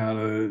nose or how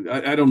to,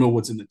 I don't know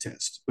what's in the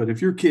test, but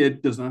if your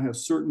kid does not have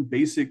certain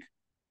basic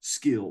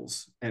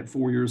skills at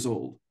 4 years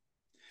old,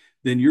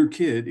 then your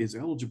kid is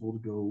eligible to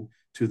go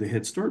to the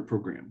Head Start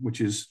program,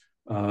 which is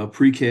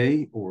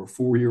pre-K or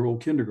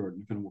 4-year-old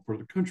kindergarten, depending on what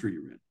part of the country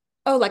you're in.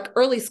 Oh, like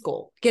early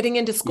school, getting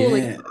into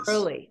schooling Yes.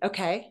 early.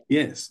 Okay.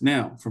 Yes.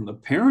 Now, from the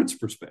parent's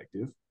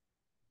perspective,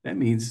 that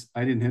means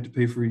I didn't have to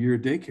pay for a year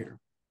of daycare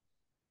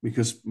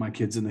because my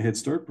kid's in the Head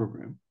Start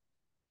program.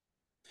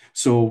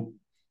 So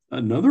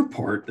another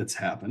part that's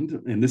happened,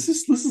 and this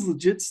is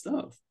legit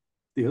stuff.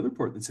 The other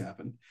part that's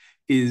happened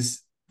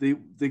is they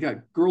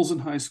got girls in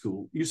high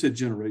school. You said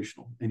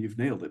generational, and you've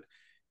nailed it.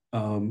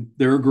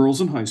 There are girls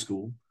in high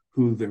school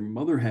who their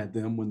mother had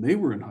them when they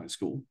were in high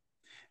school,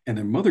 and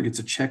their mother gets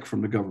a check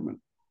from the government.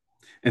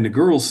 And the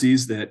girl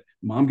sees that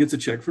mom gets a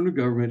check from the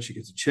government, she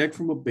gets a check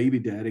from a baby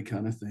daddy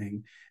kind of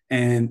thing.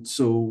 And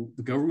so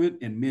the government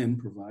and men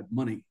provide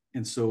money.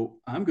 And so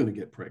I'm going to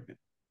get pregnant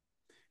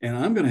and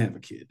I'm going to have a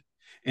kid.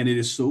 And it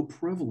is so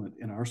prevalent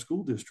in our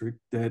school district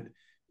that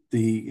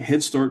the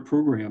Head Start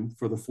program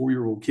for the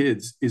 4-year-old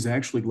kids is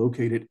actually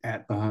located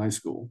at the high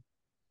school.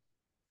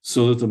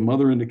 So that the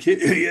mother and the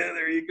kid, yeah,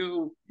 there you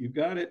go. You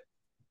got it.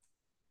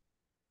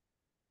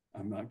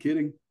 I'm not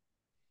kidding.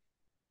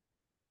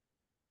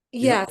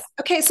 Yep. Yes.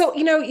 Okay. So,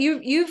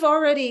 you've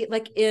already,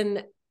 like,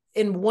 in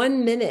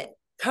 1 minute,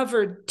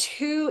 covered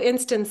two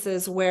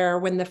instances where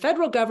when the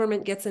federal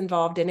government gets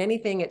involved in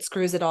anything, it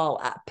screws it all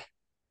up.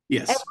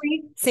 Yes.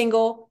 Every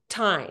single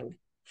time.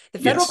 The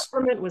federal Yes.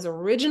 government was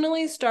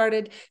originally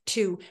started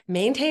to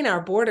maintain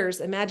our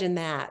borders. Imagine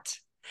that.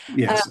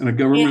 Yes. And a And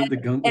government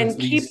that governs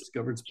keep least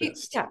governs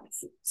best. yeah.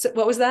 So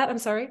what was that? I'm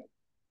sorry.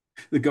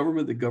 The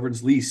government that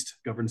governs least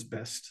governs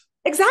best.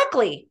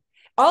 Exactly.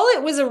 All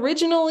it was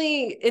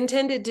originally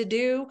intended to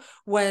do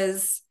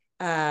was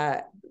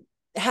have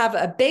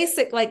a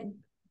basic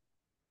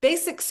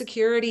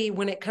security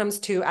when it comes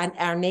to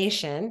our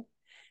nation,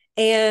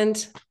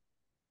 and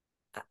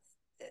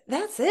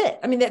that's it.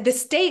 I mean, the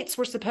states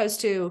were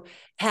supposed to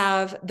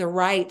have the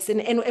rights, and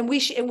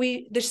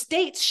the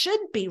states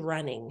should be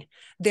running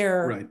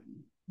their Right.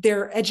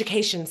 their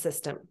education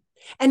system,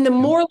 and the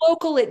Yep. more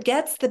local it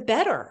gets, the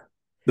better.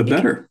 The It can,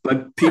 better. But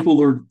yeah.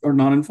 people are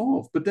not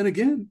involved. But then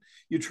again,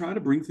 you try to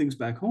bring things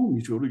back home.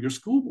 You go to your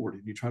school board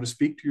and you try to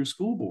speak to your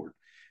school board.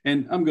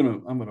 And I'm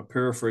gonna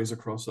paraphrase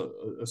across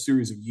a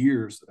series of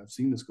years that I've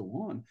seen this go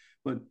on.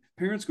 But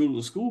parents go to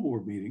the school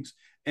board meetings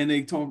and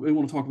they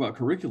want to talk about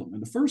curriculum.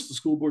 And the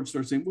school board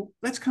starts saying, well,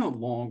 that's kind of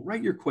long.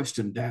 Write your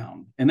question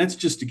down. And that's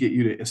just to get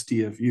you to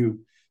STFU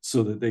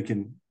so that they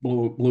can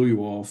blow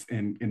you off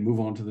and move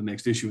on to the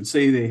next issue and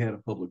say they had a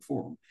public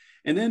forum.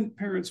 And then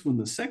parents, when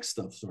the sex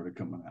stuff started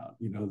coming out,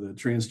 the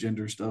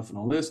transgender stuff and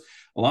all this,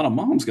 a lot of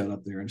moms got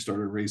up there and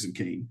started raising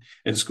Cain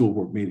at school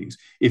board meetings.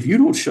 If you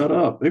don't shut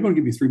up, they're going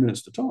to give you 3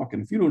 minutes to talk.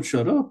 And if you don't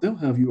shut up, they'll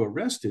have you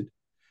arrested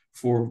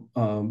for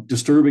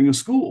disturbing a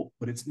school.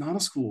 But it's not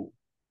a school.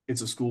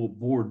 It's a school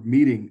board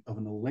meeting of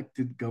an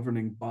elected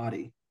governing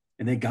body.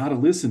 And they got to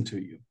listen to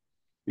you.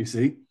 You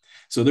see?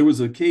 So there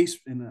was a case,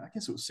 and I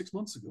guess it was 6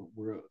 months ago,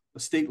 where a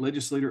state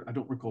legislator, I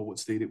don't recall what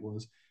state it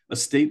was, a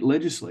state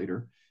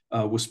legislator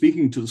was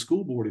speaking to the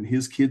school board in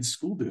his kid's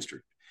school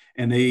district.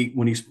 And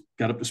when he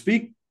got up to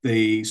speak,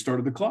 they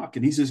started the clock.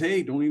 And he says,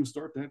 hey, don't even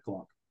start that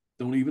clock.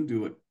 Don't even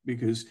do it,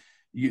 because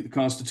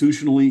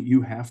constitutionally,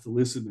 you have to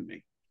listen to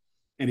me.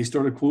 And he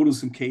started quoting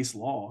some case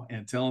law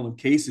and telling them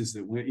cases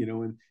that went,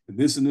 and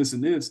this and this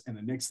and this. And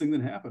the next thing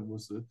that happened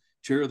was the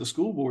chair of the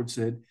school board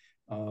said,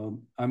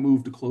 I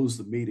moved to close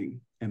the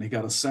meeting. And they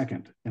got a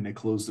second, and they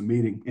closed the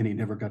meeting, and he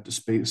never got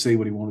to say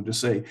what he wanted to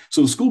say.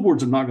 So the school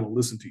boards are not going to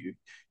listen to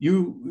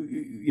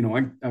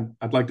you.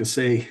 I'd like to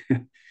say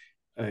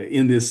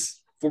in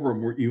this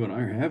forum where you and I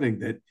are having,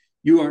 that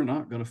you are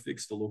not going to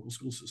fix the local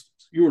school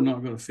systems. You are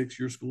not going to fix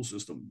your school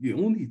system. The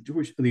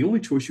only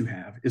choice you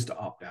have is to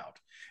opt out.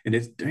 And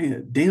it's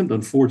damned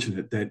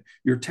unfortunate that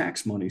your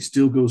tax money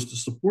still goes to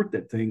support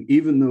that thing,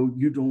 even though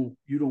you don't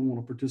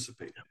want to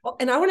participate. Well,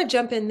 and I want to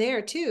jump in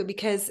there too,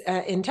 because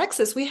in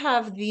Texas, we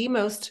have the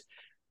most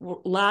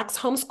lax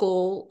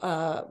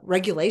homeschool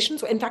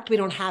regulations. In fact, we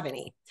don't have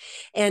any.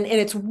 And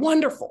it's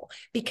wonderful,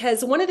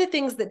 because one of the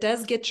things that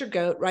does get your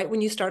goat right when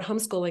you start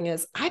homeschooling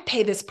is, I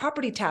pay this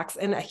property tax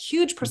and a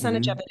huge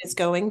percentage of it is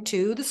going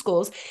to the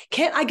schools.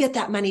 Can't I get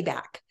that money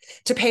back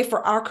to pay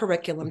for our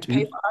curriculum, to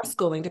pay for our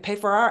schooling, to pay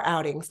for our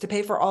outings, to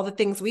pay for all the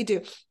things we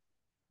do?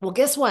 Well,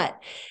 guess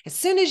what? As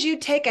soon as you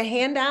take a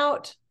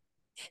handout,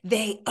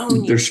 they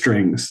own you. They're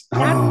strings.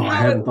 I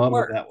hadn't thought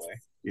of it that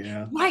way.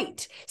 Yeah.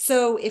 Right.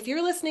 So if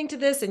you're listening to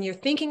this and you're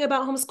thinking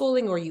about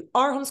homeschooling, or you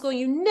are homeschooling,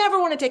 you never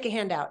want to take a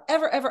handout,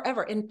 ever, ever,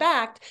 ever. In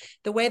fact,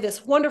 the way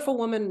this wonderful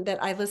woman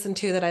that I listen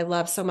to, that I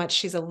love so much,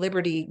 she's a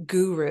liberty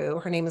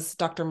guru. Her name is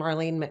Dr.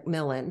 Marlene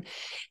McMillan.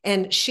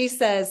 And she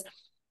says,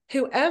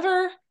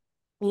 whoever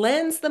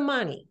lends the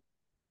money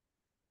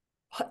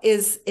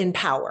is in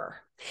power.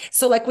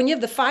 So like when you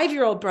have the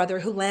 5-year-old brother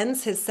who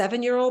lends his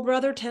 7-year-old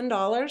brother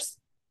 $10,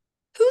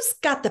 who's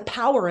got the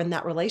power in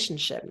that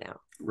relationship now?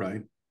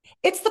 Right.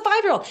 It's the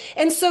 5-year-old.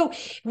 And so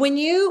when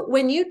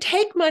you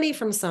take money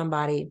from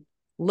somebody,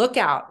 look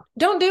out.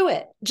 Don't do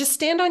it. Just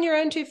stand on your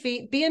own 2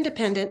 feet, be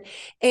independent.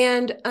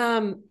 And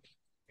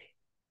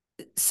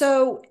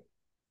so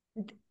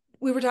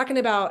we were talking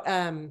about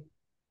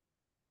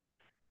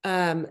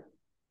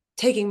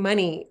taking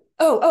money.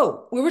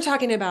 We were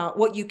talking about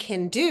what you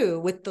can do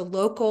with the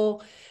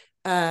local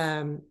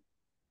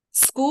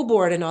school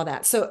board and all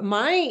that. So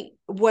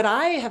what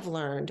I have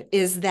learned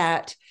is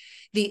that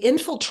the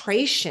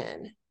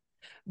infiltration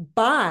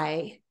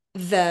by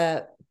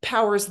the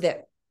powers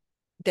that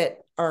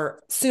are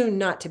soon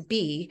not to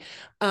be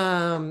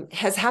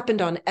has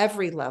happened on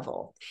every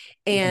level.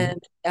 And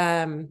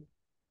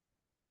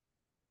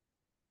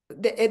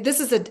this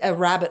is a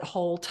rabbit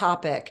hole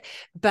topic,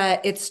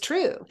 but it's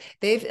true.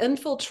 They've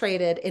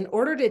infiltrated in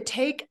order to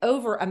take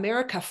over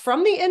America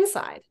from the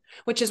inside,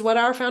 which is what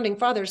our founding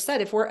fathers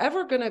said. If we're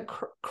ever going to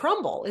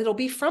crumble, it'll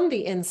be from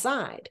the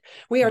inside.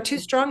 We are too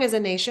strong as a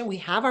nation. We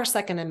have our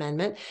Second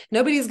Amendment.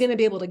 Nobody's going to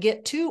be able to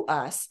get to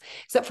us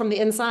except from the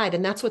inside.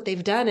 And that's what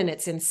they've done. And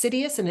it's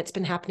insidious, and it's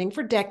been happening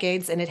for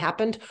decades. And it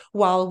happened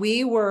while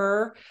we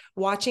were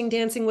watching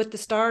Dancing with the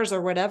Stars or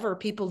whatever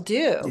people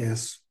do.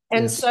 Yes.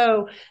 And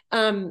so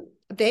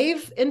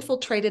they've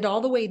infiltrated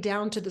all the way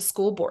down to the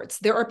school boards.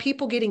 There are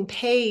people getting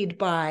paid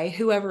by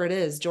whoever it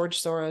is,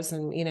 George Soros,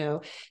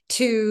 and,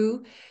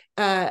 to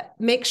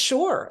make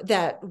sure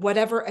that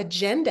whatever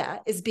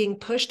agenda is being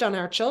pushed on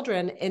our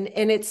children.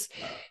 And it's,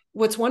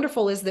 what's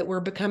wonderful is that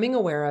we're becoming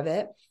aware of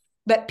it,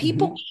 but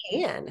people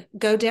can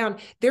go down.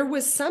 There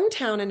was some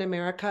town in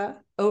America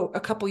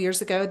a couple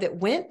years ago that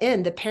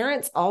the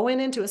parents all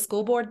went into a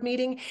school board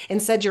meeting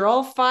and said, you're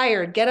all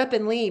fired, get up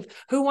and leave.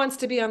 Who wants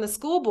to be on the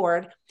school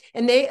board?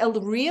 And they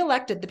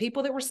reelected the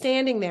people that were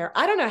standing there.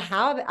 I don't know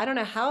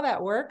how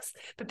that works,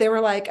 but they were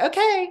like,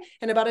 okay.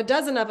 And about a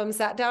dozen of them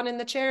sat down in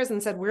the chairs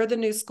and said, we're the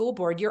new school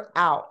board. You're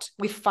out.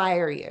 We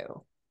fire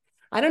you.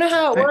 I don't know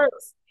how it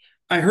works.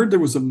 I heard there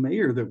was a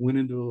mayor that went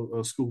into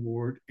a school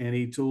board, and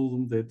he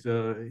told them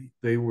that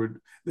they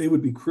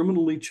would be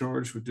criminally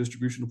charged with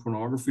distribution of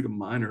pornography to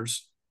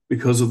minors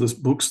because of the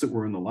books that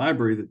were in the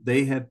library that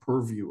they had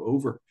purview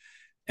over.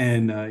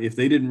 And if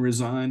they didn't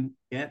resign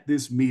at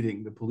this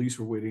meeting, the police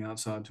were waiting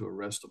outside to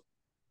arrest them.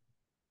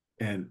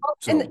 And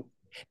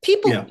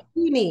people do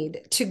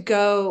need to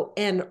go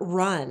and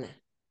run.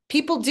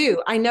 People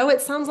do. I know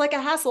it sounds like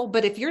a hassle,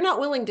 but if you're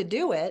not willing to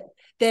do it,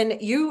 then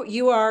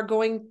you are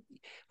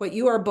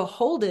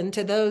beholden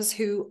to those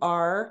who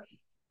are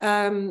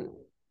governing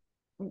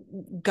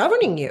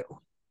you.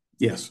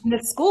 Yes. And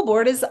the school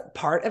board is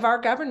part of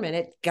our government.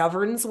 It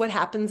governs what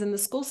happens in the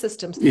school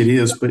systems. It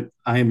is, but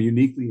I am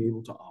uniquely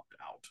able to opt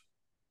out.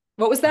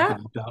 What was I that?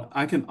 can opt out.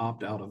 I can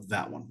opt out of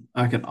that one.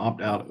 I can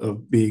opt out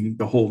of being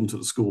beholden to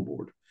the school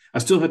board. I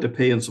still have to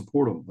pay and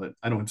support them, but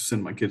I don't have to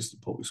send my kids to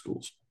public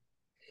schools.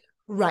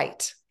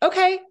 Right.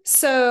 Okay.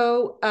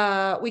 So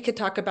we could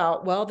talk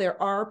about, well,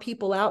 there are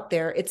people out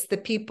there. It's the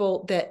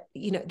people that,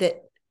 you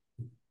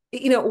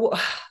know,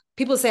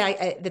 people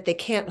say that they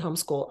can't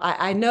homeschool.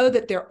 I know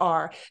that there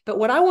are, but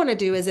what I want to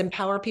do is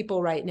empower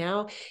people right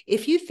now.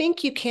 If you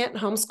think you can't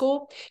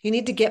homeschool, you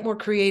need to get more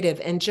creative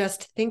and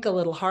just think a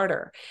little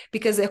harder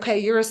because, okay,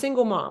 you're a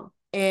single mom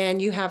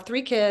and you have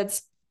 3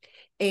 kids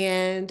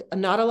and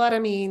not a lot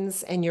of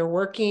means and you're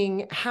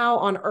working. How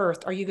on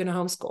earth are you going to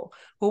homeschool?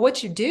 Well,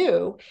 what you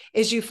do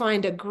is you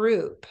find a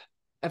group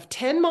of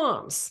 10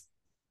 moms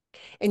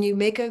and you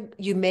make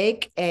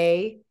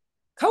a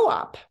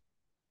co-op,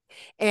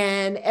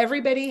 and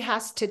everybody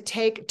has to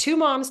take 2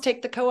 moms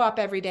take the co-op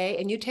every day,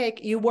 and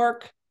you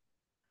work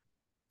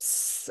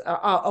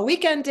a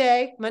weekend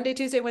day, Monday,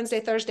 Tuesday, Wednesday,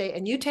 Thursday,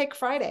 and you take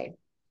Friday.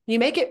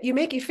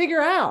 You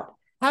figure out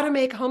how to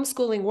make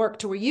homeschooling work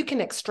to where you can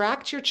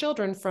extract your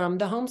children from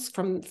the homes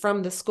from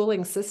the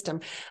schooling system.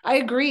 I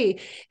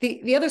agree.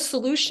 The other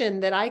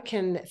solution that I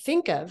can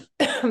think of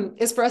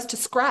is for us to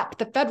scrap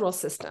the federal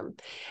system.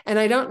 And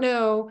I don't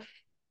know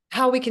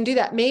how we can do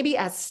that. Maybe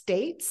as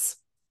states,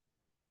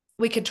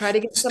 we could try to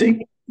get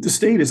something. The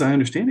state, as I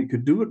understand it,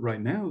 could do it right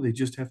now. They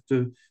just have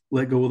to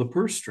let go of the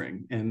purse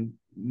string. And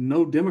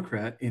no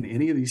Democrat in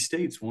any of these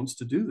states wants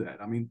to do that.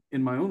 I mean,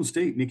 in my own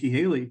state, Nikki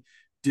Haley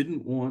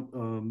didn't want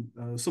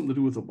something to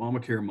do with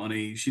Obamacare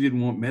money. She didn't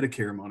want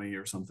Medicare money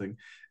or something.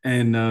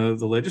 And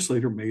the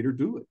legislator made her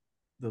do it.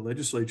 The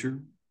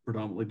legislature,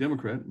 predominantly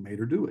Democrat, made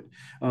her do it.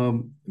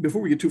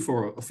 Before we get too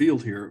far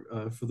afield here,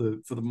 for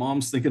the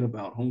moms thinking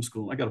about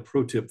homeschooling, I got a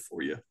pro tip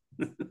for you.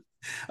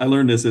 I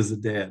learned this as a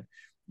dad.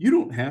 You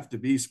don't have to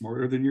be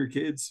smarter than your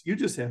kids. You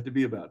just have to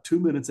be about 2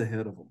 minutes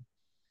ahead of them,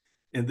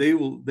 and they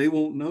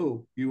won't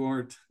know you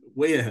aren't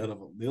way ahead of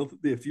them.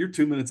 If you're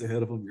 2 minutes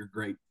ahead of them, you're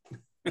great.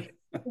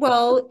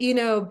 Well,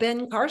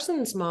 Ben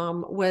Carson's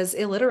mom was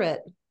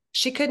illiterate.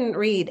 She couldn't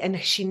read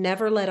and she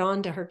never let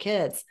on to her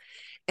kids.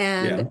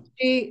 And Yeah,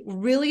 she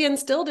really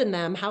instilled in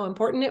them how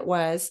important it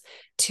was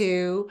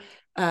to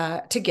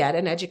get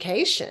an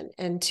education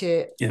yeah.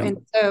 and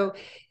so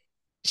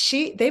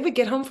they would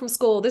get home from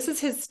school. This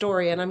is his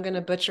story and I'm going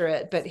to butcher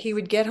it, but he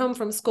would get home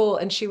from school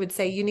and she would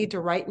say, you need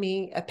to write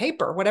me a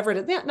paper, whatever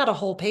it is, not a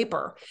whole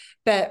paper,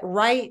 but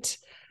write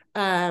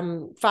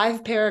 5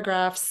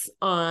 paragraphs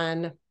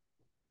on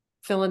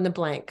fill in the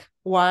blank,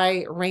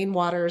 why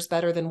rainwater is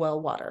better than well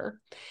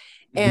water.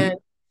 And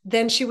Mm-hmm.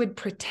 then she would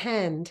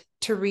pretend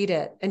to read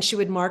it and she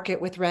would mark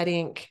it with red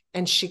ink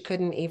and she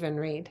couldn't even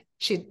read.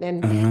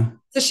 Uh,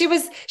 So she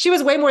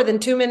was way more than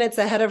 2 minutes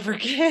ahead of her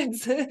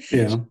kids.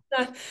 yeah.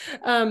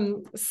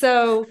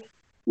 So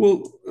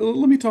Well,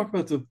 let me talk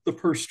about the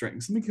purse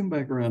strings. Let me come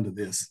back around to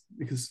this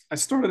because I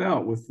started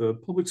out with the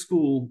public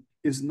school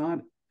is not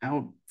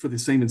out for the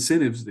same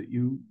incentives that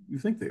you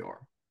think they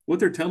are. What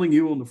they're telling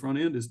you on the front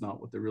end is not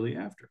what they're really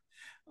after.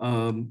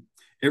 Um,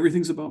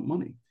 Everything's about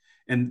money,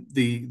 and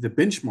the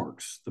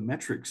benchmarks, the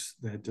metrics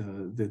that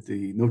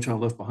the No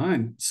Child Left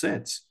Behind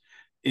sets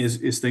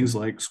is things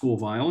like school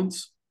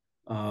violence.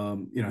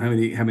 How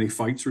many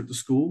fights are at the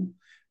school.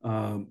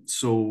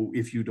 So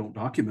if you don't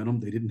document them,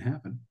 they didn't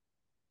happen.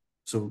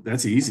 So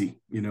that's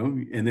easy.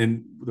 And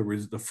then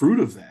the fruit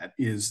of that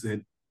is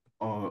that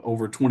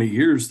over 20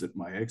 years that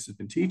my ex has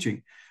been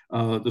teaching,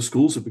 the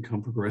schools have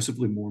become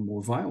progressively more and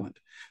more violent.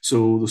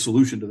 So the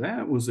solution to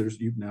that was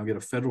you now get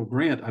a federal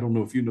grant. I don't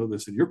know if you know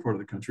this in your part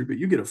of the country, but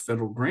you get a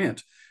federal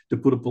grant to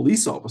put a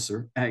police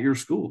officer at your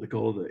school. They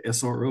call it a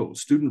SRO,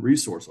 Student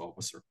Resource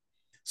Officer.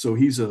 So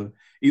he's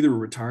either a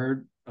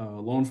retired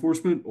law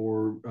enforcement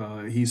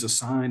or he's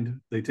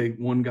assigned. They take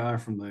one guy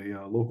from the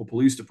local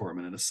police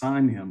department and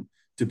assign him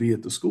to be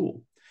at the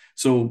school.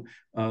 So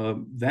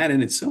that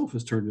in itself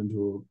has turned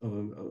into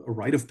a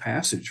rite of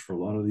passage for a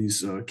lot of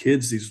these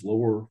kids, these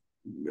lower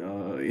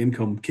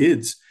income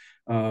kids.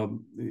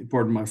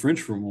 Pardon my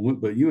French for a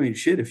moment, but you ain't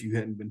shit if you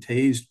hadn't been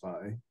tased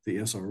by the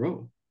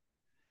SRO.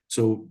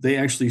 So they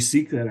actually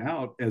seek that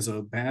out as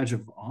a badge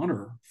of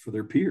honor for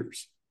their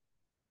peers.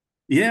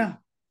 Yeah,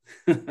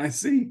 I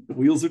see. The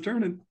wheels are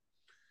turning.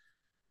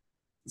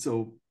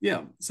 So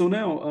yeah. So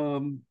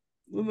now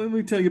let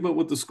me tell you about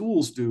what the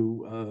schools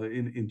do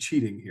in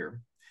cheating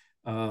here.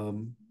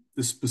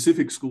 The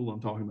specific school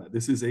I'm talking about.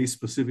 This is a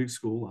specific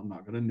school. I'm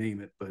not going to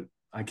name it, but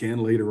I can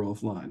later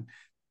offline.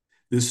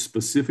 This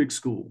specific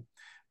school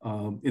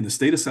in the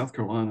state of South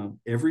Carolina,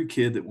 every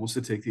kid that wants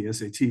to take the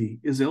SAT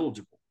is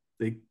eligible.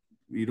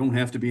 You don't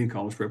have to be in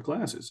college prep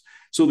classes.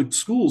 So the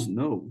schools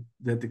know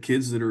that the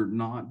kids that are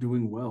not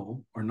doing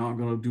well are not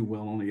going to do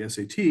well on the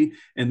SAT,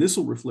 and this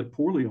will reflect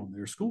poorly on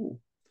their school.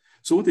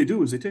 So what they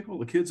do is they take all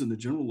the kids in the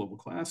general level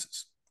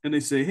classes and they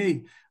say,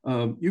 hey,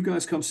 you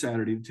guys come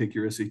Saturday to take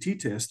your SAT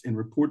test and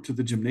report to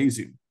the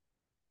gymnasium.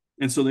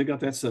 And so they got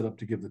that set up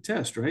to give the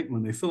test, right?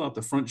 When they fill out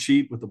the front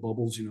sheet with the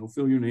bubbles,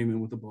 fill your name in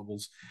with the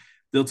bubbles,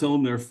 they'll tell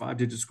them their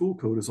 5-digit school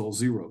code is all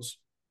zeros.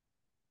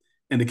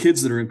 And the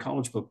kids that are in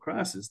college prep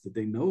classes that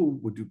they know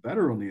would do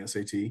better on the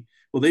SAT,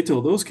 well, they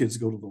tell those kids to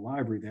go to the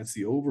library. That's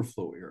the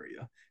overflow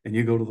area. And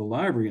you go to the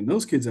library, and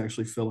those kids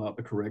actually fill out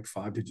the correct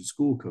 5-digit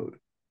school code.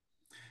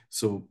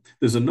 So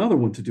there's another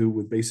one to do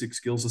with basic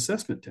skills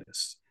assessment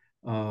tests.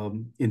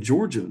 In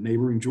Georgia,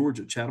 neighboring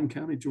Georgia, Chatham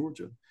County,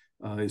 Georgia,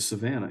 is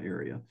Savannah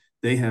area.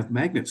 They have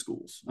magnet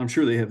schools. I'm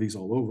sure they have these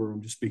all over.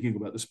 I'm just speaking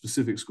about the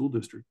specific school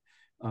district.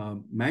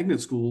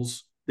 Magnet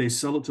schools, they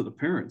sell it to the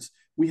parents.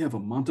 We have a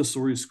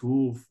Montessori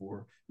school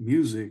for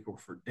music or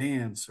for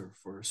dance or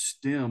for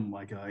STEM,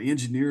 like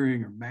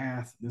engineering or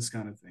math, this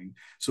kind of thing.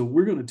 So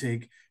we're going to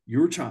take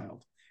your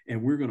child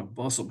and we're going to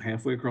bus them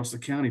halfway across the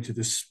county to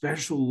this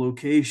special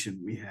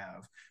location we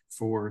have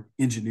for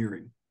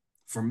engineering,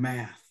 for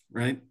math,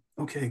 right?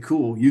 Okay,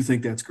 cool. You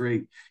think that's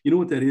great. You know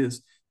what that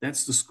is?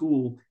 That's the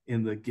school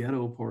in the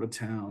ghetto part of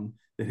town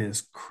that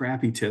has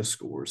crappy test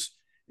scores,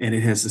 and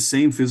it has the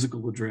same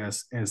physical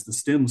address as the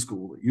STEM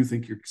school that you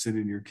think you're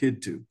sending your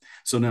kid to.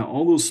 So now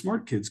all those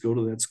smart kids go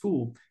to that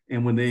school,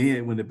 and when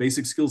the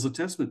basic skills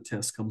assessment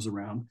test comes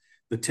around,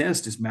 the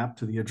test is mapped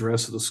to the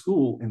address of the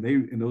school, and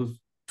those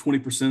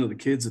 20% of the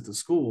kids at the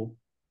school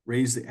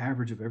raise the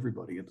average of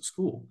everybody at the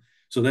school.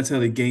 So that's how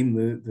they game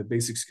the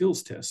basic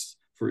skills tests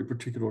for a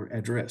particular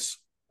address.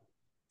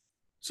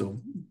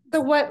 So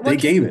they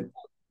game it.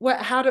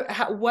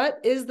 What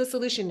is the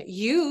solution?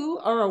 You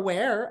are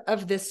aware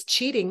of this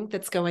cheating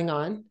that's going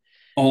on.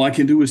 All I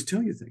can do is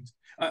tell you things.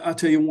 I'll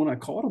tell you one I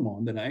caught them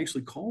on that I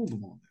actually called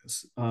them on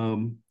this.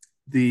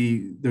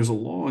 There's a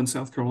law in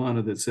South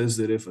Carolina that says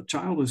that if a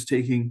child is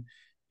taking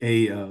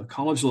a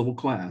college level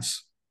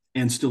class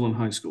and still in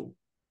high school,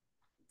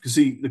 because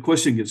see, the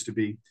question gets to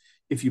be,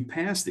 if you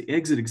pass the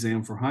exit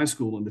exam for high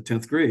school in the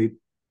 10th grade,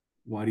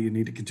 why do you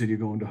need to continue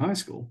going to high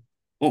school?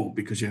 Oh,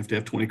 because you have to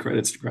have 20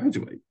 credits to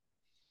graduate.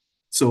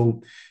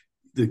 So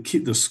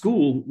the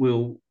school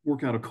will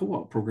work out a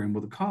co-op program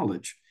with a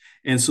college.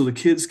 And so the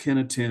kids can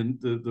attend,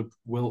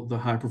 the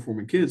high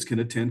performing kids can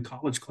attend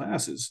college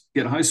classes,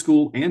 get high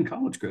school and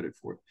college credit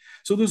for it.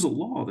 So there's a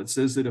law that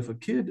says that if a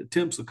kid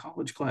attempts a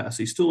college class,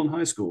 he's still in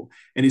high school,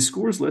 and he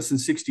scores less than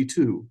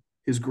 62,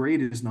 his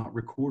grade is not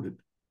recorded.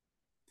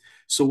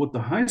 So what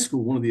the high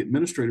school, one of the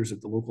administrators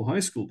at the local high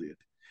school did,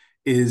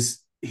 is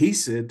he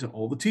said to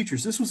all the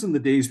teachers, this was in the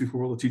days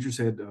before all the teachers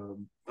had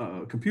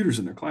computers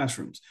in their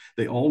classrooms.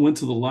 They all went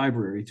to the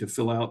library to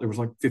fill out, there was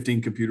like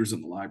 15 computers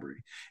in the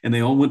library, and they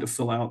all went to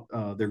fill out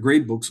their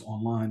grade books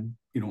online,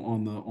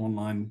 on the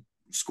online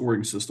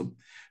scoring system.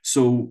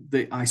 So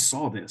I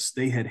saw this.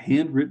 They had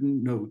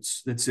handwritten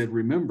notes that said,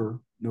 remember,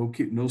 no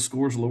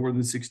scores lower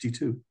than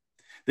 62.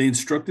 They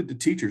instructed the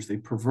teachers. They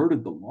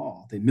perverted the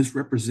law. They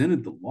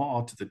misrepresented the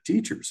law to the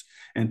teachers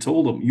and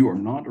told them, you are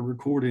not to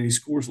record any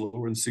scores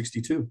lower than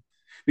 62.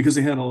 Because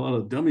they had a lot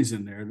of dummies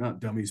in there, not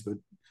dummies, but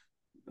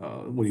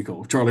what do you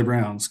call it? Charlie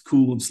Brown's,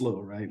 cool and slow,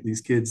 right?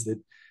 These kids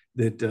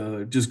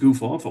that just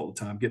goof off all the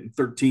time, getting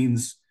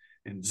 13s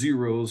and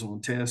zeros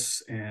on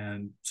tests.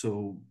 And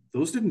so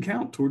those didn't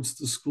count towards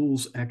the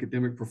school's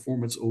academic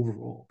performance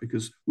overall,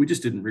 because we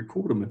just didn't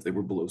record them if they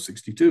were below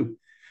 62.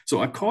 So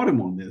I caught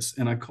him on this,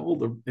 and I called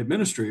the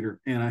administrator,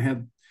 and I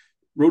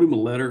wrote him a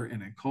letter,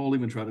 and I called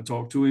him and tried to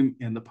talk to him,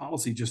 and the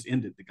policy just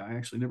ended. The guy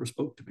actually never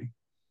spoke to me.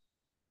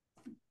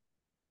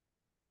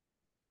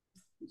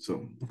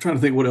 So I'm trying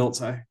to think what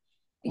else I'm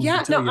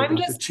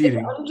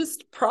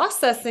just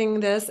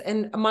processing this,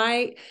 and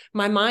my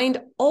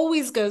mind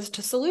always goes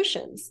to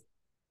solutions.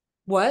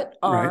 What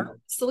are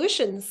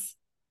solutions?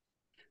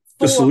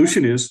 The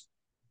solution is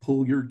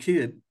pull your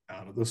kid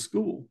out of the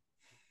school.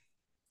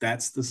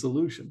 That's the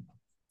solution.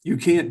 You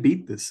can't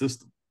beat this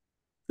system.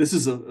 This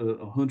is a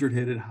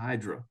 100-headed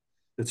hydra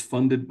that's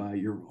funded by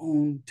your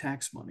own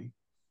tax money.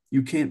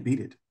 You can't beat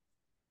it.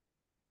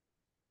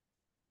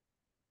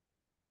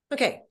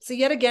 Okay, so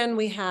yet again,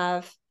 we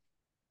have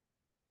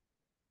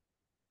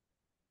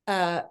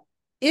an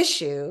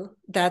issue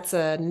that's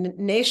a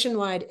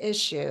nationwide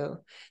issue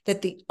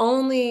that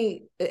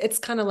it's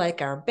kind of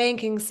like our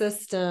banking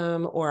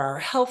system or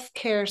our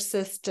healthcare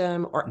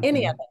system or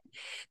any of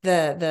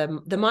it,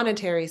 the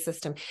monetary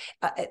system.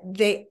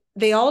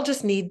 They all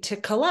just need to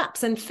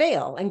collapse and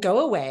fail and go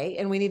away,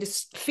 and we need to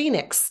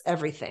phoenix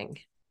everything.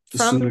 The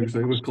sooner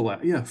they would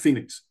collapse. Yeah,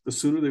 phoenix. The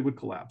sooner they would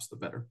collapse, the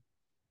better.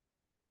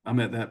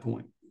 I'm at that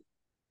point.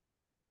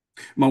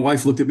 My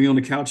wife looked at me on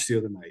the couch the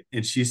other night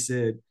and she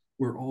said,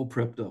 we're all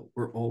prepped up.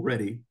 We're all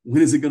ready.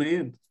 When is it going to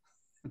end?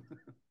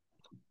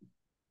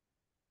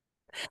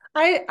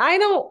 I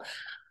don't,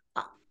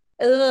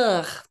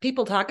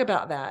 people talk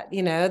about that,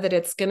 that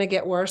it's going to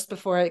get worse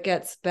before it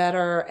gets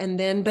better.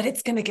 But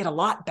it's going to get a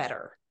lot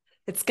better.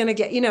 It's going to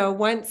get,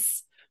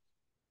 once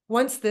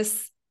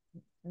this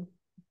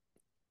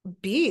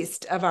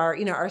beast of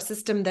our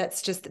system,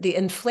 that's just the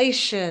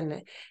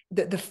inflation,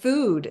 the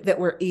food that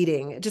we're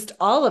eating, just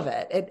all of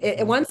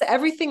it. Once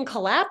everything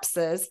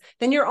collapses,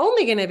 then you're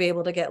only going to be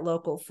able to get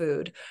local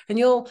food, and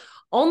you'll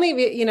only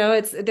be,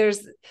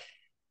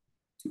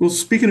 well,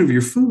 speaking of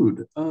your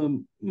food,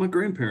 my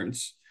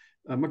grandparents,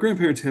 My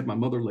grandparents had my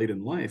mother late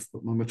in life,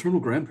 but my maternal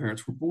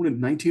grandparents were born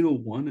in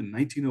 1901 and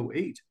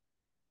 1908.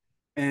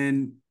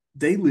 And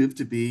they lived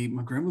to be,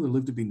 my grandmother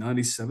lived to be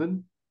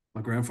 97.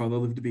 My grandfather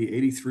lived to be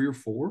 83 or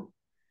 4.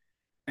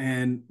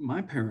 And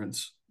my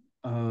parents,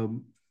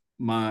 um,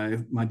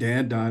 my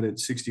dad died at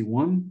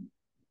 61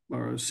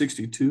 or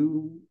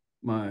 62.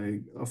 My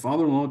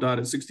father-in-law died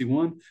at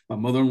 61. My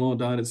mother-in-law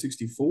died at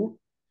 64.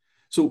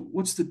 So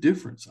what's the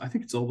difference? I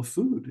think it's all the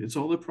food. It's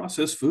all the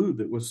processed food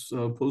that was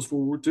post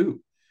World War II.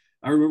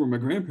 I remember my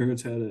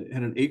grandparents had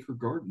an acre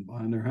garden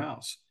behind their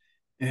house,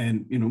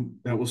 and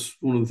that was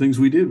one of the things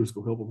we did was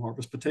go help them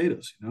harvest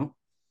potatoes. Oh,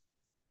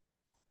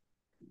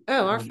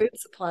 our Um, food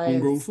supply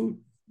Homegrown is food.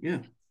 Yeah.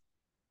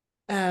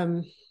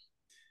 um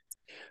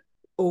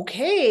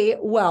okay.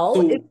 Well,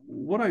 So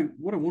what I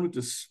wanted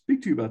to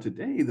speak to you about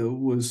today though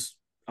was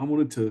I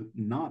wanted to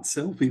not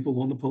sell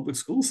people on the public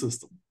school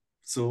system.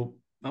 So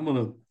I'm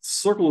going to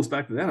circle us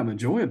back to that. I'm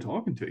enjoying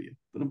talking to you,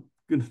 but I'm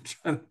going to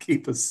try to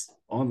keep us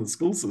on the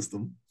school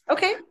system.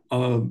 okay.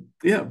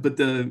 Yeah, but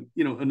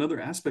another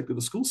aspect of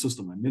the school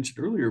system I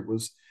mentioned earlier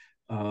was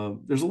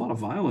there's a lot of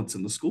violence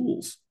in the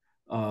schools.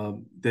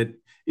 That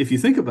if you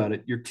think about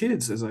it, your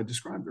kids, as I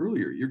described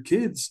earlier, your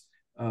kids,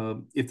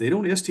 if they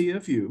don't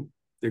STFU,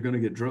 they're going to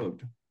get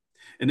drugged.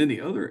 And then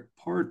the other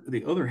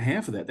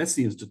half of that, that's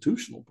the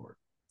institutional part.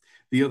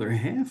 The other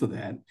half of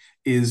that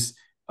is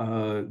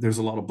there's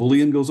a lot of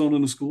bullying goes on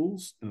in the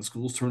schools, and the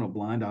schools turn a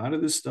blind eye to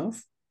this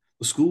stuff.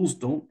 The schools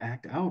don't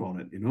act out on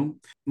it.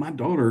 My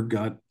daughter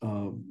got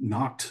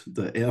knocked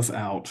the F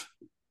out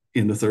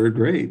in the 3rd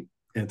grade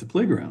at the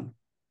playground.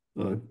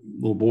 A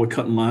little boy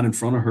cut in line in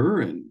front of her,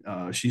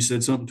 and she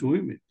said something to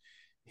him.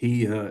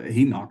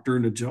 He knocked her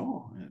in the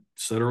jaw and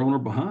set her on her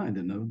behind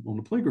on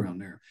the playground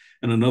there.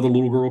 And another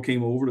little girl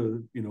came over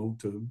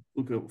to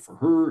look up for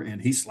her,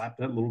 and he slapped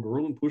that little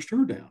girl and pushed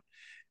her down.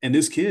 And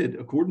this kid,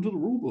 according to the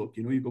rule book,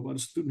 you go by the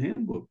student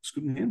handbook.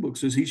 Student handbook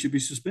says he should be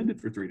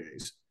suspended for 3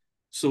 days.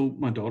 So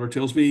my daughter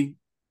tells me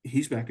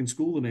he's back in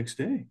school the next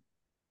day.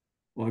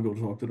 Well, I go to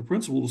talk to the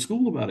principal of the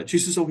school about it. She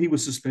says, "Oh, he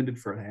was suspended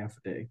for a half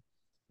a day."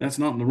 That's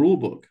not in the rule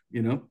book.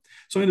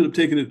 So I ended up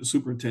taking it to the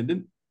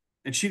superintendent,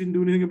 and she didn't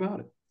do anything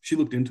about it. She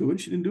looked into it.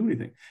 She didn't do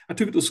anything. I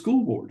took it to the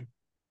school board.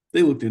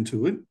 They looked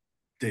into it.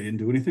 They didn't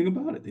do anything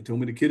about it. They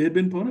told me the kid had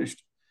been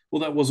punished.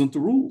 Well, that wasn't the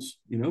rules.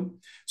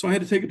 So I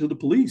had to take it to the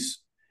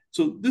police.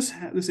 So this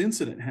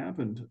incident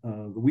happened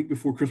the week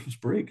before Christmas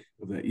break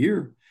of that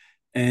year.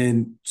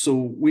 And so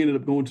we ended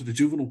up going to the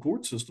juvenile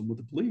court system with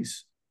the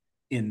police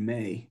in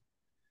May.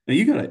 Now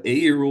you got an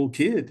 8-year-old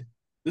kid.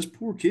 This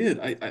poor kid.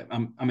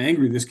 I'm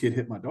angry this kid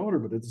hit my daughter,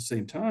 but at the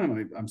same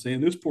time, I'm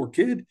saying this poor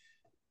kid,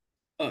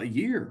 a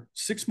year,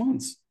 6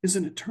 months is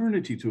an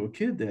eternity to a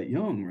kid that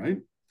young,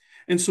 right?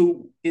 And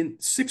so in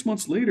 6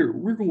 months later,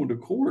 we're going to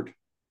court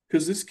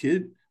because this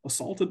kid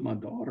assaulted my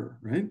daughter,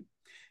 right?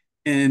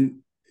 And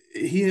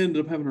he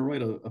ended up having to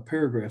write a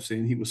paragraph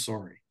saying he was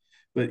sorry.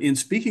 But in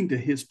speaking to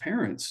his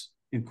parents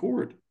in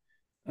court,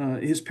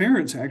 his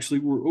parents actually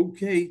were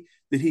okay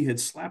that he had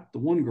slapped the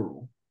one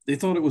girl. They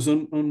thought it was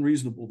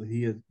unreasonable that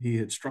he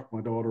had struck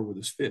my daughter with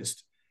his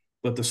fist,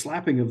 but the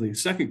slapping of the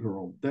second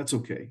girl, that's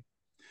okay.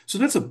 So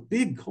that's a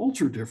big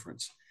culture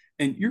difference.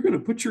 And you're going to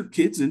put your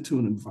kids into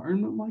an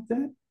environment like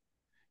that.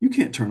 You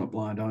can't turn a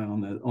blind eye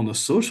on the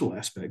social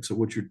aspects of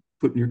what you're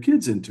putting your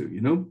kids into.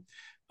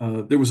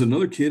 There was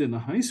another kid in the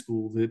high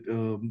school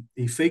that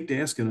he faked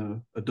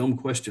asking a dumb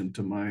question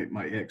to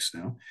my ex.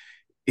 Now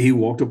he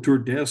walked up to her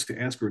desk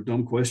to ask her a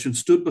dumb question,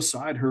 stood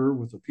beside her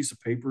with a piece of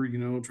paper,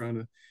 trying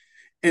to,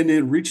 and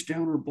then reached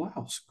down her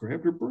blouse,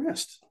 grabbed her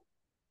breast.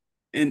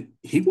 And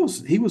he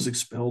was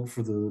expelled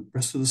for the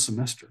rest of the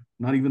semester,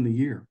 not even the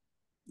year.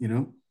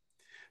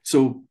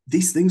 So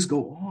these things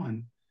go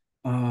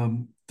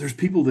on. There's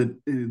people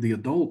that the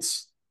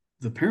adults,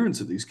 the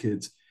parents of these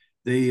kids,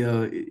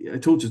 I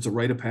told you it's a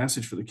rite of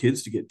passage for the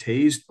kids to get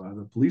tased by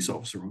the police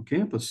officer on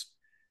campus.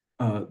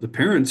 The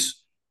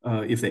parents,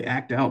 if they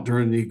act out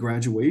during the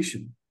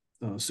graduation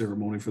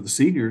ceremony for the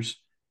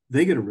seniors,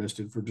 they get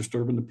arrested for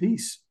disturbing the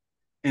peace.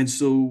 And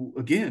so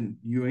again,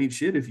 you ain't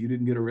shit if you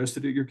didn't get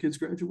arrested at your kid's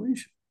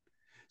graduation.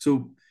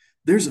 So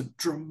there's a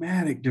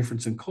dramatic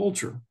difference in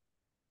culture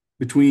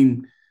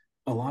between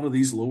a lot of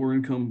these lower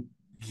income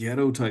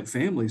ghetto type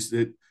families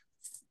that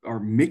are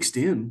mixed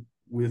in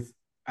with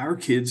our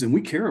kids, and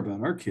we care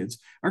about our kids.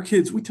 Our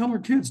kids, we tell our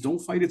kids, don't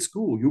fight at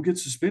school. You'll get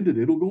suspended.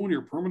 It'll go on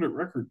your permanent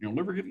record. You'll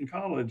never get in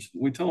college.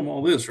 We tell them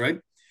all this, right?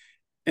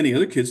 And the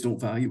other kids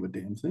don't value a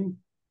damn thing.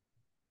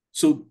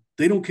 So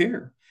they don't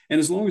care. And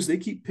as long as they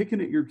keep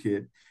picking at your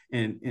kid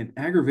and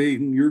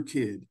aggravating your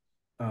kid,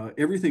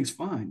 everything's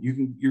fine.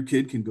 Your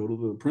kid can go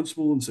to the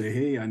principal and say,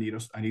 "Hey, I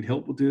need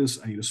help with this.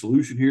 I need a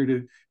solution here."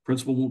 The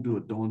principal won't do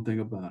a darn thing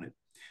about it.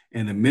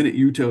 And the minute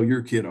you tell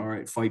your kid, "All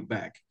right, fight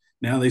back,"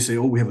 now they say,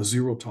 "Oh, we have a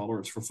zero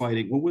tolerance for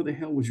fighting." Well, where the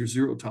hell was your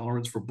zero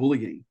tolerance for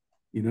bullying?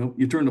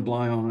 You turned a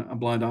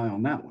blind eye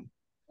on that one.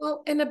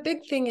 Well, and a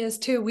big thing is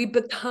too, we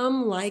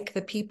become like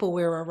the people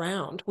we're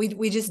around.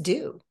 We just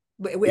do.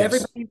 Yes.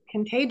 Everybody's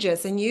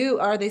contagious, and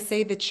they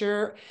say that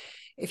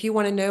If you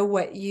want to know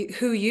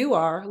who you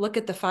are, look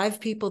at the 5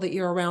 people that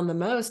you're around the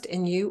most,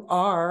 and you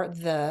are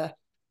the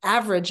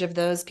average of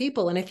those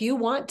people. And if you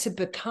want to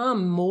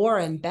become more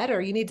and better,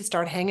 you need to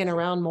start hanging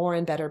around more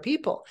and better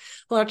people.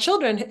 Well, our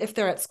children, if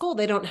they're at school,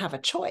 they don't have a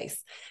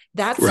choice.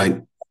 That's Right.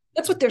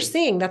 that's what they're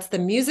seeing. That's the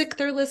music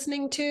they're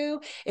listening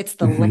to. It's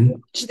the Mm-hmm.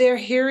 language they're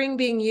hearing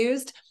being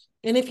used.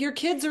 And if your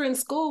kids are in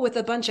school with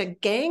a bunch of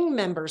gang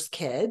members'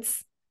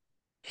 kids,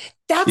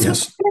 that's what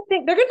Yes.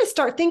 they're going to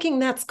start thinking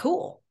that's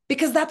cool,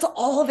 because that's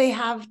all they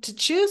have to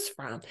choose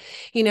from,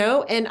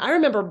 And I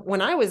remember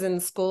when I was in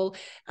school,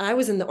 I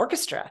was in the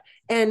orchestra,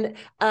 and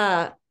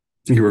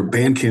You were a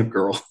band camp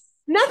girl.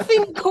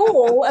 nothing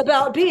cool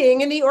about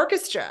being in the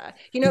orchestra,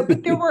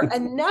 but there were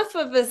enough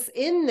of us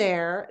in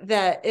there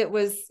that it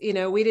was,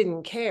 we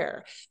didn't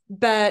care.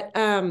 But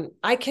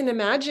I can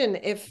imagine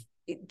if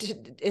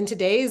in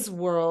today's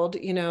world,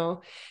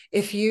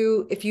 if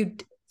you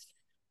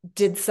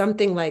did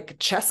something like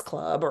chess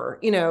club or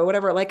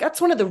whatever, like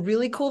that's one of the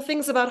really cool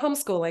things about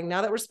homeschooling.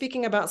 Now that we're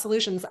speaking about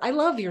solutions, I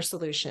love your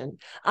solution.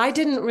 I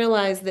didn't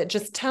realize that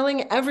just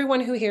telling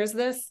everyone who hears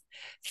this,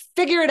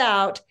 figure it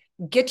out,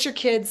 get your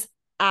kids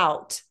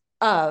out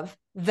of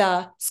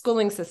the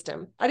schooling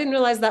system. I didn't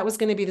realize that was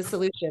going to be the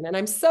solution, and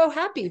I'm so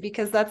happy,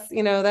 because that's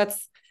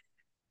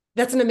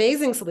an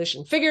amazing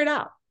solution. Figure it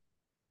out.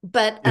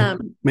 But Yeah,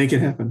 make it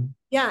happen.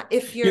 yeah,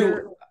 if You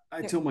you're know,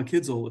 I tell my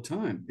kids all the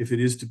time, if it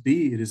is to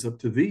be, it is up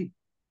to thee.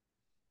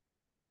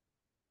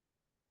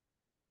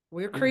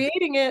 we're Yeah.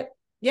 creating it.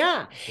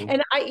 Yeah. So,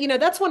 And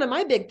that's one of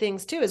my big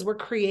things too, is we're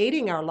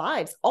creating our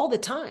lives all the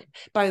time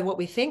by what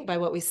we think, by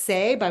what we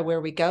say, by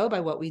where we go, by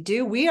what we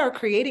do. We are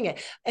creating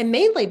it, and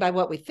mainly by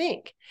what we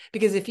think.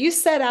 Because if you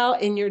set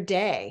out in your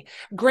day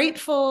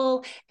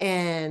grateful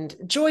and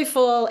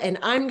joyful, and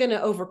I'm going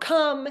to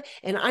overcome,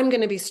 and I'm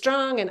going to be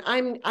strong, and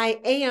I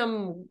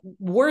am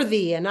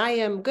worthy, and I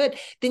am good,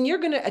 then you're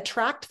going to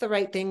attract the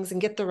right things and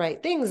get the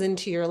right things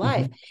into your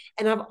life.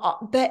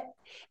 mhm.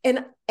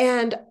 And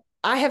and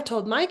I have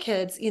told my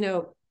kids,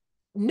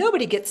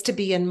 nobody gets to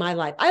be in my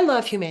life. I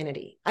love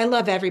humanity. I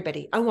love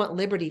everybody. I want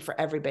liberty for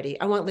everybody.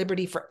 I want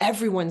liberty for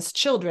everyone's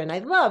children. I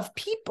love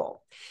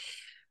people.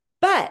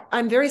 But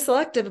I'm very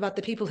selective about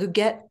the people who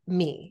get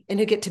me and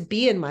who get to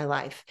be in my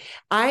life.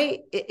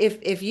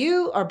 If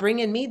you are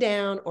bringing me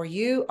down, or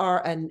you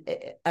are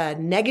a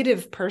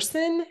negative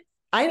person,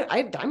 I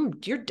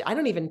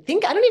don't even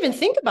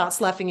think about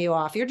sloughing you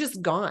off. You're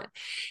just gone.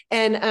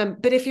 And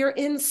but if you're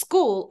in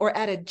school or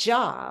at a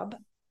job,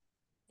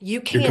 you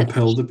You're can't,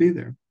 compelled to be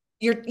there.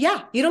 you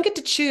don't get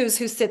to choose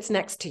who sits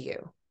next to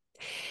you.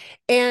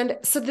 And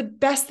so the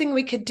best thing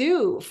we could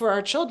do for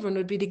our children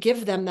would be to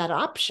give them that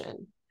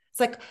option. It's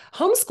like,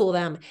 homeschool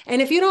them.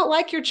 And if you don't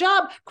like your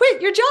job,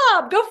 quit your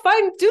job,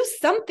 do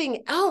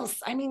something else.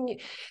 I mean,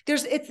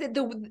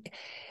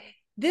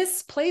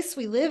 this place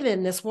we live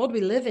in, this world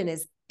we live in,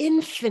 is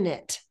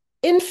infinite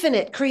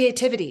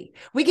creativity.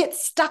 We get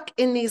stuck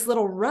in these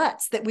little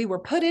ruts that we were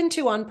put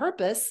into on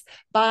purpose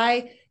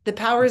by the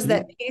powers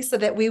that be, so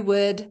that we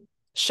would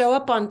show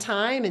up on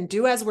time and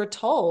do as we're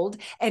told.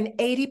 And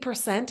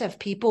 80% of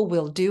people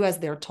will do as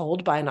they're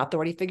told by an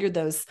authority figure.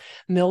 Those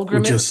We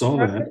Milgram. just saw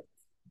that.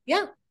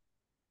 Yeah. Yeah.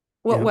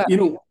 What? I've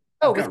With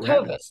got COVID.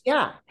 rabbits.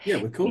 Yeah.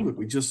 Yeah, with COVID,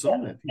 we just saw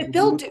that. If People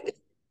they'll do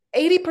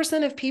do,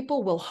 80% of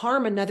people will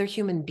harm another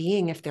human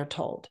being if they're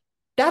told.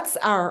 That's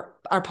our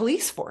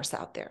police force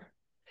out there.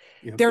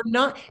 Yep. They're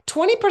not,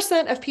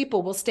 20% of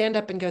people will stand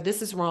up and go,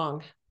 this is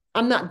wrong.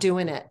 I'm not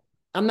doing it.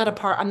 I'm not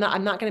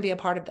going to be a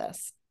part of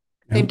this.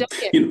 They've done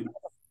it.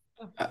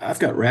 I've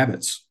got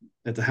rabbits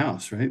at the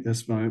house, right?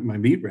 That's my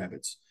meat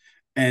rabbits.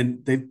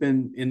 And they've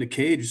been in the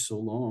cage so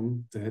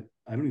long that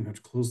I don't even have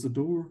to close the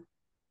door.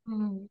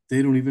 Mm.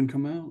 They don't even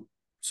come out.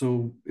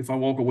 So if I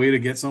walk away to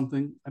get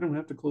something, I don't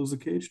have to close the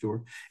cage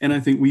door. And I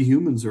think we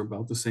humans are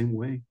about the same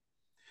way.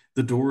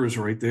 The door is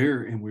right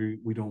there, and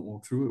we don't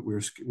walk through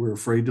it. We're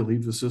afraid to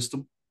leave the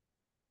system.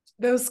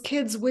 Those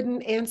kids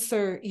wouldn't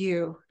answer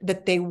you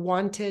that they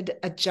wanted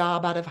a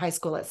job out of high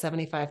school at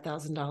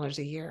 $75,000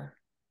 a year.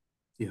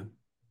 Yeah.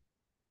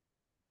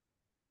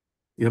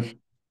 Yep.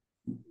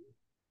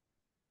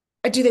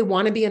 Do they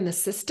want to be in the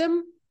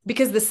system?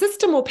 Because the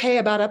system will pay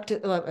about up to,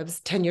 it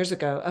was 10 years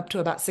ago, up to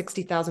about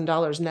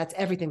 $60,000. And that's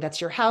everything. That's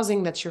your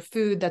housing, that's your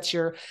food, that's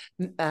your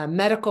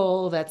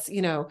medical, that's,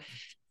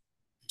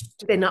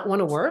 do they not want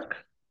to work?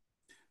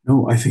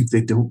 No, I think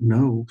they don't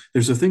know.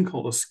 There's a thing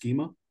called a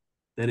schema.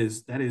 That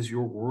is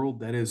your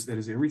world. That is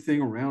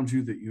everything around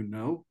you that you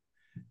know.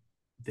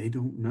 They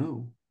don't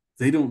know.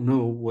 They don't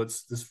know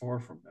what's this far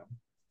from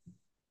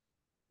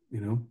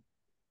them.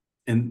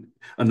 And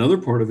another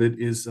part of it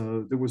is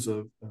there was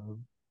a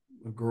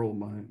girl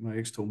my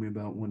ex told me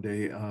about one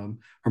day.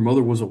 Her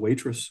mother was a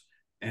waitress,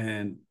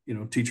 and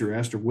teacher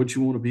asked her, what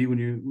you want to be when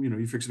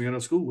you're fixing to get out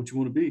of school, what you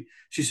want to be.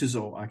 She says,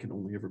 oh, I can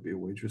only ever be a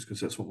waitress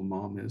because that's what my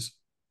mom is.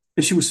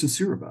 And she was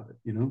sincere about it.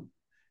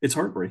 It's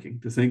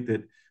heartbreaking to think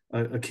that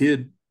a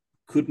kid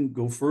couldn't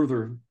go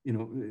further,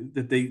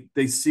 that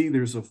they see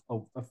there's an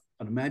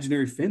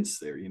imaginary fence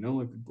there,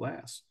 like a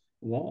glass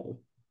wall.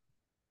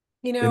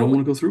 They don't want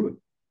to go through it.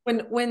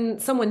 when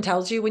someone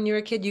tells you when you're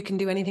a kid you can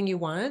do anything you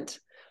want,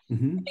 I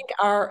Hmm. think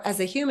as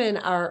a human,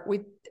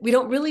 we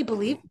don't really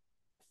believe.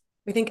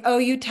 We think, oh,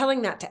 you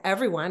telling that to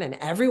everyone, and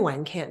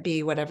everyone can't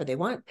be whatever they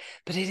want.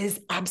 But it is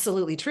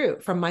absolutely true.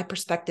 From my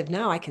perspective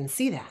now, I can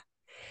see that.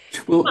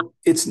 Well,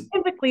 it's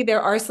Typically,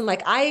 there are some,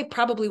 like, I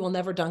probably will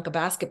never dunk a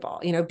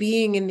basketball,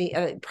 being in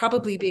the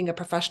probably being a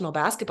professional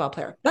basketball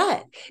player.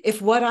 But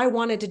if what I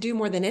wanted to do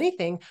more than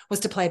anything was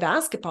to play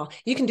basketball,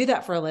 you can do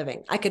that for a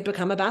living. I could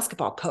become a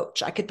basketball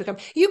coach.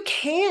 You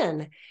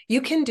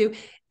can do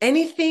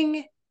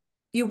anything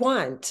you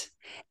want,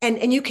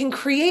 and you can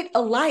create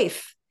a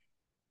life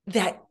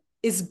that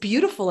is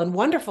beautiful and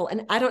wonderful.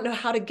 And I don't know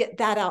how to get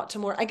that out to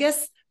more. I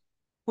guess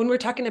when we're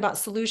talking about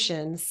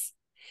solutions,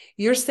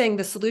 you're saying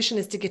the solution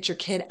is to get your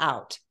kid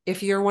out.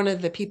 If you're one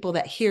of the people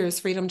that hears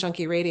Freedom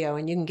Junkie Radio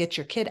and you can get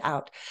your kid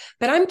out.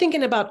 But I'm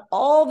thinking about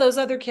all those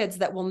other kids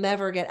that will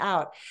never get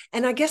out.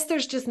 And I guess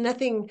there's just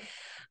nothing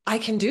I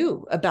can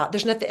do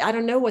there's nothing, I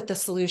don't know what the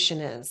solution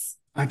is.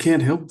 I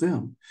can't help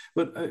them.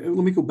 But let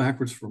me go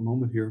backwards for a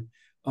moment here.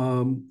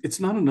 It's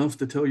not enough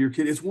to tell your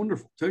kid it's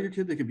wonderful. Tell your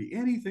kid they can be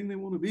anything they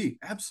want to be.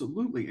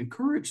 Absolutely,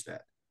 encourage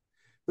that.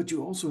 But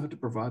you also have to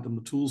provide them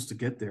the tools to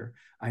get there.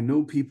 I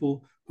know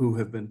people who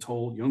have been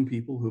told, young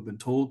people who have been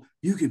told,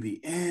 you can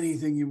be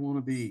anything you want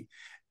to be.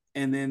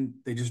 And then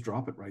they just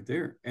drop it right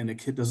there. And the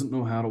kid doesn't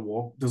know how to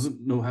walk,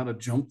 doesn't know how to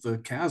jump the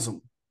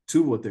chasm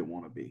to what they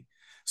want to be.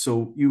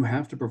 So you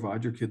have to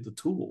provide your kid the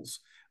tools.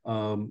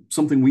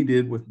 Something we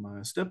did with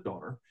my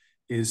stepdaughter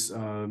is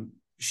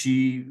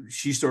she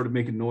started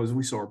making noise, and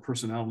we saw her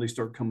personality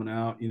start coming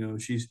out.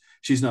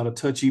 She's not a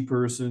touchy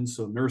person,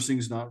 so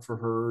nursing's not for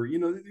her.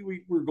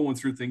 We were going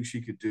through things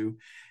she could do,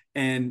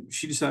 and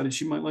she decided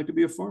she might like to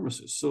be a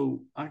pharmacist.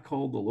 So I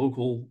called the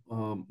local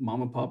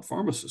mom and pop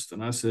pharmacist,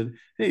 and I said,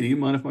 hey, do you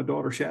mind if my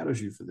daughter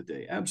shadows you for the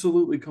day?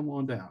 Absolutely, come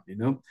on down.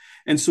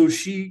 And so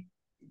she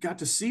got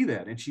to see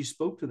that, and she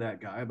spoke to that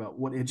guy about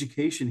what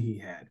education he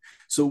had.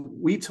 So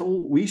we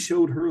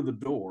showed her the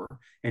door,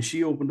 and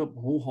she opened up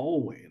the whole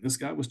hallway, and this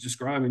guy was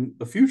describing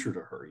the future to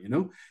her.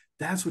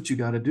 That's what you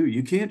got to do.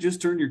 You can't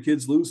just turn your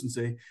kids loose and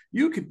say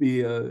you could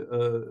be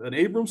an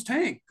Abrams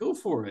tank, go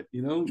for it.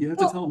 You have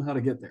to tell them how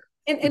to get there.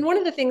 And one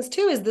of the things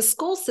too is the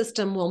school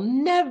system will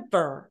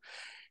never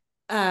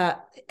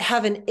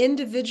have an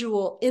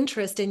individual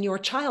interest in your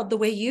child the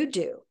way you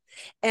do.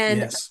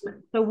 And Yes.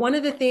 so one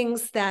of the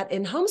things that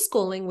in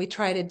homeschooling we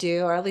try to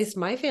do, or at least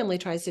my family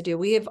tries to do,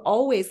 we have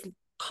always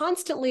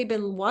constantly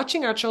been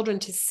watching our children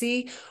to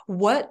see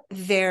what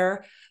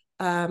their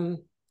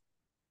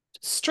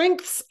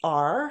strengths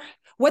are,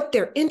 what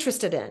they're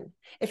interested in.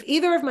 If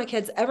either of my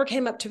kids ever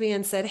came up to me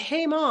and said,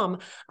 hey, mom,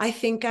 I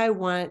think I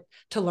want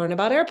to learn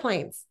about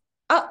airplanes.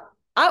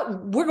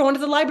 We're going to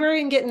the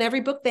library and getting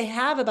every book they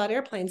have about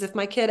airplanes. If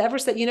my kid ever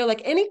said,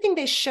 like anything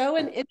they show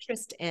an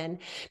interest in,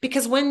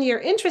 because when you're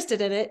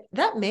interested in it,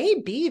 that may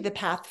be the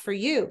path for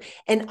you.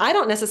 And I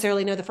don't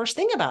necessarily know the first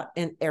thing about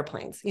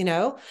airplanes,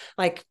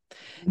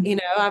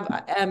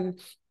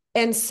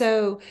 and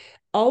so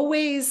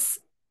always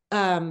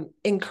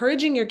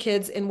encouraging your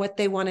kids in what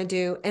they want to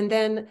do, and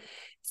then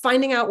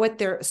finding out what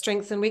their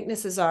strengths and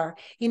weaknesses are.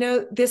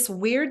 This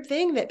weird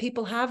thing that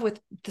people have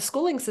with the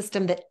schooling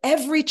system, that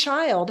every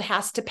child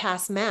has to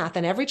pass math,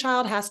 and every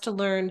child has to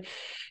learn,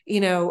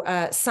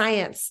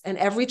 science, and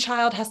every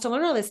child has to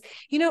learn all this.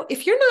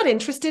 If you're not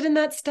interested in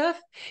that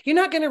stuff, you're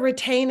not going to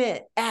retain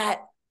it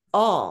at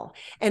all.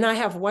 And I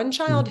have one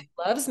child who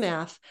loves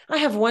math. I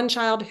have one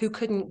child who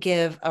couldn't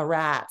give a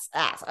rat's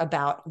ass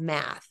about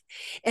math.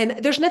 And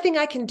there's nothing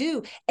I can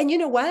do. And you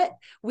know what?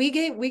 We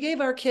gave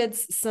our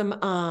kids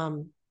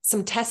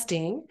some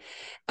testing.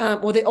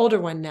 Well, the older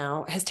one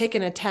now has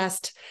taken a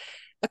test,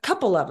 a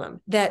couple of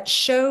them that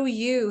show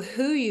you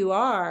who you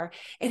are.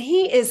 And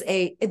he is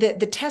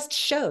the test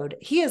showed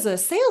he is a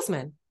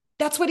salesman.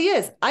 That's what he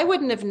is. I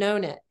wouldn't have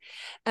known it.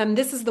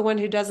 This is the one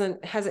who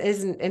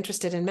isn't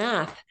interested in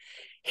math.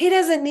 He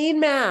doesn't need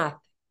math.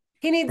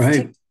 He needs Right.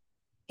 to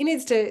He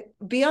needs to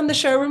be on the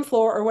showroom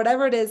floor or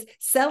whatever it is,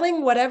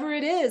 selling whatever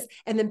it is,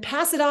 and then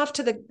pass it off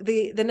to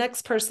the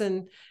next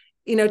person,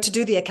 to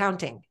do the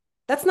accounting.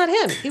 That's not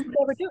him. He would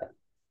never do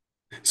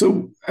it.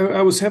 So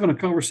I was having a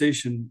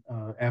conversation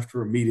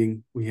after a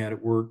meeting we had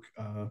at work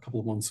a couple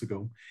of months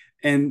ago,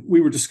 and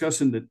we were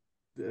discussing that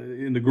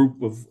in the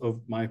group of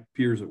my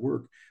peers at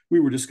work, we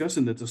were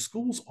discussing that the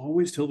schools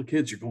always tell the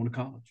kids, you're going to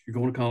college, you're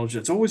going to college.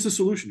 That's always the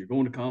solution. You're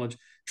going to college.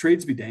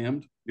 Trades be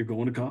damned. You're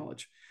going to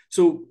college.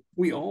 So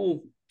we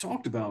all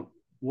talked about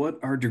what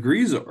our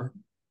degrees are,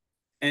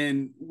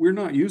 and we're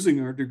not using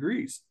our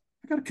degrees.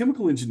 I got a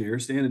chemical engineer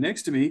standing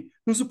next to me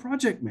who's a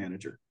project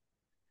manager.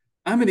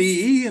 I'm an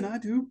EE, and I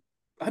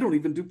don't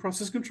even do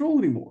process control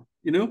anymore.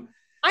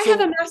 I So have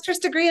a master's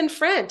degree in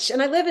French,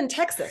 and I live in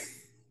Texas.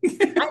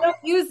 I don't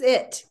use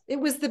it. It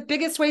was the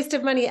biggest waste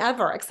of money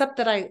ever, except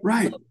that I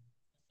right. love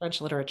French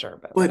literature,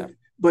 but But whatever.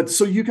 but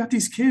so you got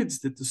these kids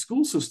that the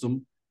school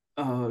system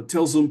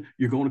tells them,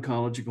 you're going to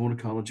college, you're going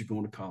to college, you're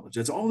going to college.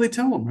 That's all they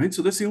tell them, right?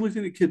 So that's the only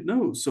thing the kid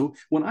knows. So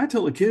when I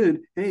tell a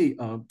kid, hey,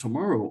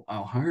 tomorrow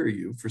I'll hire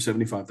you for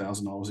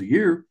 $75,000 a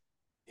year,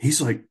 He's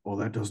like, well,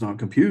 that does not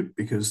compute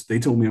because they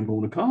told me I'm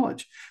going to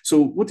college.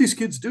 So what these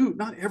kids do,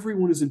 not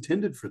everyone is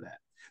intended for that.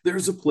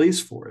 There's a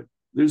place for it.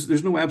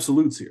 There's no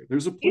absolutes here.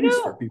 There's a You place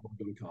for know, people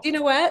to go to you know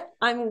college. what?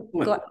 I'm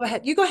What? glad. Go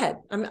ahead. You go ahead.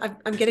 I'm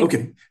getting to.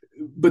 Okay,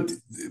 but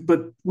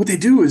what they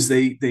do is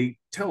they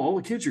tell all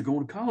the kids you're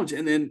going to college,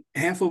 and then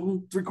half of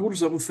them,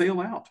 three-quarters of them fail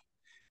out.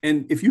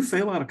 And if you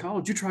fail out of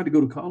college, you try to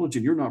go to college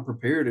and you're not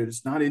prepared, and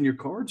it's not in your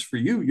cards for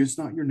you. It's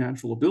not your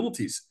natural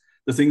abilities,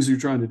 the things you're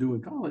trying to do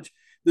in college.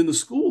 Then the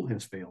school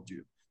has failed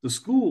you. The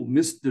school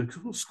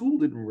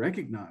didn't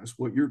recognize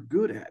what you're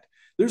good at.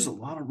 There's a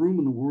lot of room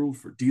in the world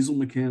for diesel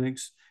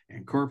mechanics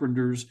and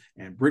carpenters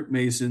and brick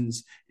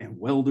masons and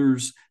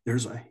welders.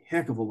 There's a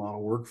heck of a lot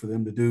of work for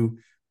them to do.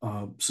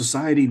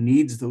 Society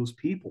needs those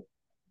people,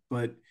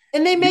 but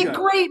And they you make got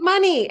great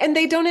money and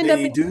they don't end up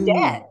they in debt. do.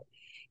 But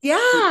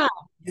Yeah.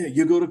 yeah,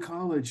 you go to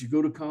college. You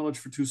go to college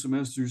for 2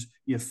 semesters.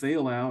 You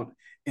fail out,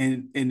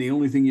 and the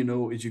only thing you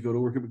know is you go to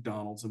work at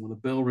McDonald's, and when the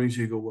bell rings,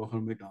 you go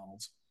welcome to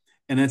McDonald's,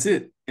 and that's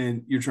it.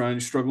 And you're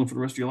struggling for the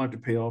rest of your life to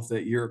pay off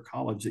that year of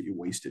college that you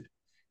wasted.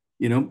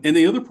 And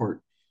the other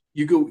part,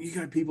 you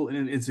got people,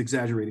 and it's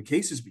exaggerated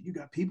cases, but you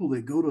got people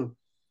that go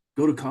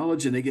to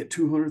college and they get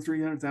 200,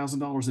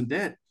 $300,000 in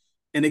debt,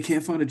 and they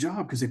can't find a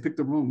job because they picked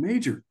the wrong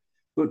major.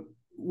 But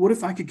what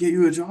if I could get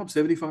you a job,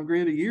 75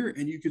 grand a year,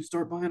 and you could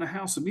start buying a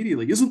house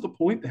immediately? Isn't the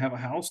point to have a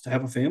house, to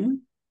have a family?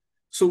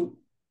 So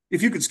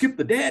if you could skip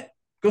the debt,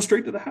 go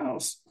straight to the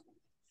house.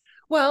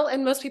 Well,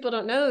 and most people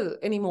don't know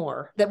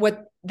anymore that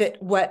what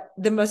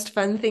the most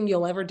fun thing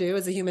you'll ever do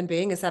as a human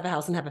being is have a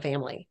house and have a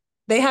family.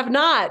 They have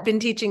not been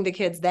teaching the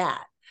kids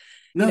that.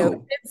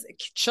 No.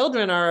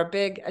 Children are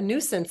a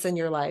nuisance in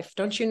your life.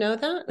 Don't you know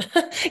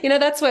that?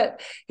 That's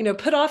what,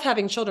 put off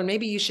having children.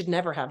 Maybe you should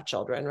never have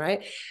children,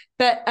 right?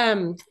 But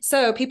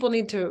so people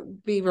need to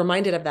be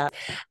reminded of that.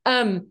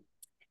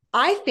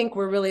 I think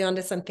we're really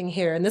onto something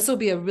here, and this will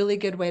be a really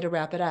good way to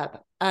wrap it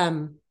up.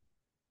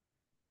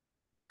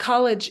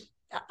 College,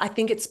 I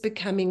think it's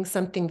becoming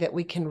something that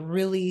we can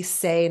really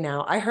say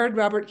now. I heard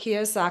Robert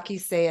Kiyosaki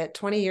say it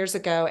 20 years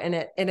ago, and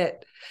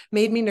it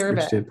made me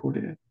nervous. Rich Dad, Poor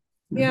Dad.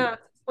 Yeah.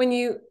 When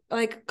you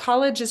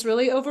college is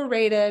really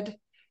overrated,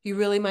 you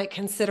really might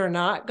consider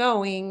not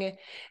going.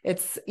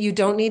 You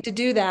don't need to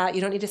do that.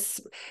 You don't need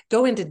to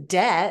go into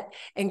debt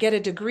and get a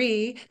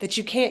degree that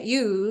you can't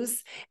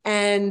use.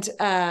 And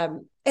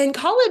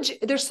college,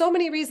 there's so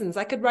many reasons.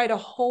 I could write a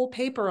whole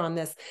paper on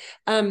this.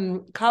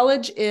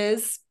 College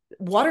is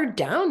watered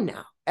down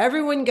now.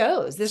 Everyone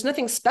goes. There's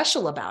nothing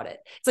special about it.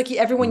 It's like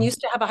everyone used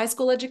to have a high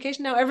school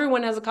education. Now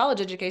everyone has a college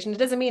education. It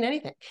doesn't mean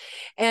anything.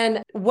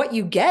 And what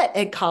you get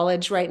at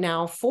college right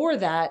now for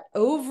that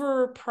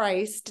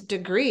overpriced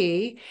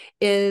degree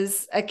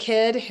is a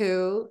kid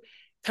who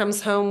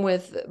comes home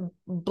with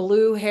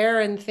blue hair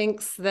and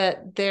thinks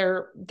that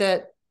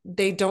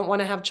they don't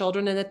want to have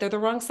children and that they're the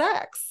wrong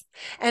sex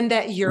and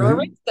that you're a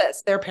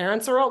racist. Their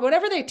parents are all,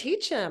 whatever they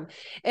teach them.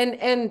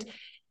 And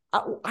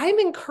I'm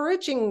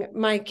encouraging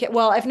my kid.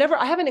 Well, I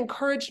haven't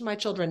encouraged my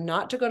children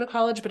not to go to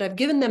college, but I've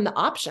given them the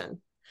option. I'm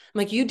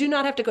like, you do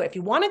not have to go. If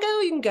you want to go,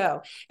 you can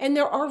go. And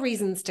there are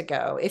reasons to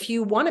go. If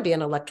you want to be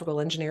an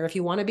electrical engineer, if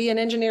you want to be an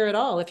engineer at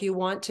all, if you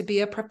want to be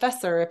a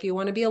professor, if you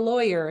want to be a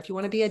lawyer, if you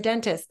want to be a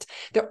dentist,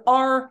 there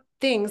are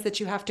things that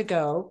you have to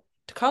go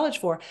to college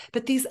for.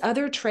 But these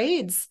other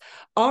trades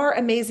are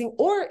amazing.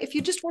 Or if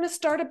you just want to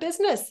start a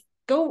business,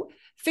 go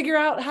figure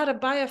out how to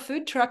buy a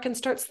food truck and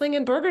start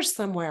slinging burgers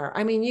somewhere.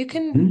 I mean, you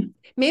can,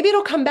 maybe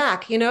it'll come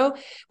back,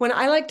 when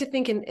I like to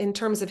think in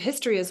terms of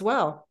history as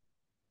well.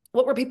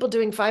 What were people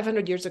doing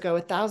 500 years ago,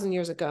 1,000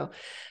 years ago?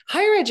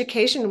 Higher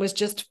education was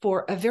just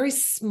for a very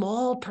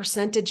small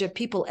percentage of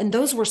people. And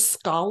those were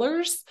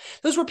scholars.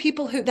 Those were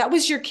people that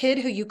was your kid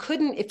who you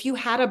couldn't, if you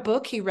had a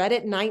book, he read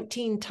it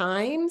 19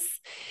 times.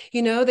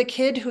 The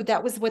kid who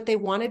that was what they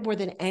wanted more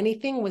than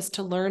anything was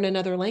to learn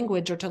another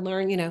language or to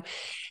learn,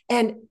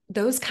 and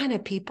those kind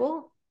of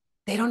people,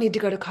 they don't need to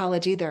go to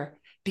college either,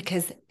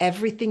 because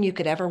everything you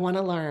could ever want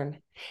to learn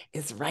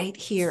is right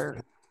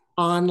here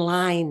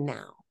online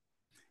now.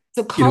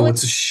 So college,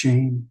 It's a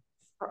shame.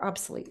 are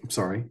obsolete. I'm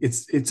sorry.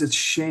 It's a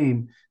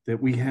shame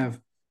that we have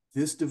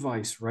this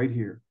device right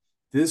here.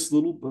 This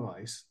little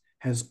device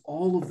has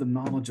all of the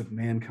knowledge of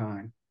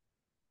mankind.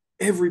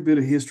 Every bit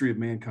of history of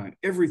mankind,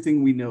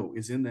 everything we know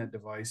is in that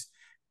device,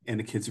 and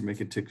the kids are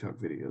making TikTok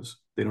videos.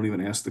 They don't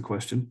even ask the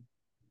question.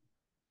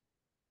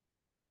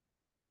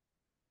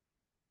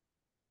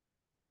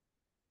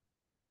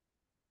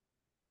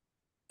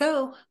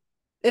 So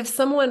if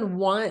someone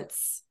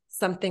wants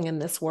something in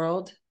this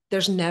world,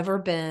 there's never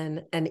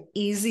been an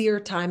easier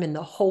time in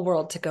the whole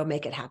world to go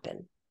make it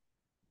happen.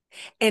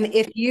 And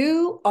if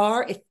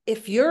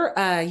you're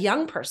a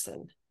young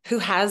person who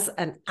has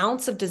an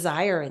ounce of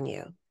desire in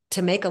you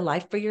to make a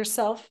life for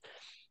yourself,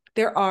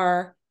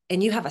 and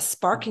you have a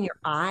spark in your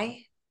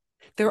eye,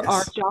 there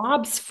are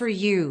jobs for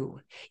you.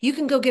 You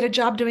can go get a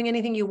job doing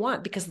anything you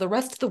want, because the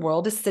rest of the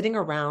world is sitting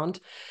around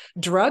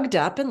drugged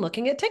up and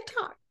looking at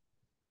TikTok.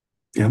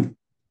 Yep.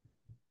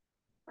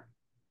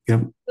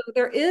 So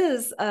there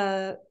is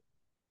a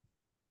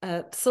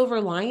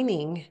silver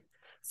lining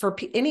for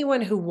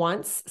anyone who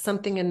wants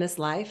something in this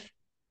life,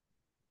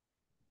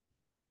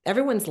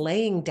 everyone's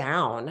laying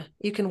down.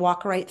 You can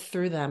walk right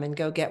through them and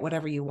go get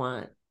whatever you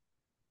want.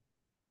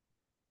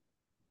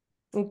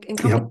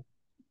 Yep.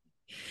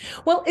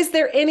 Well, is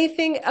there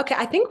anything? Okay,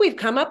 I think we've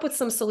come up with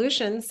some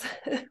solutions,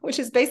 which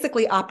is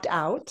basically opt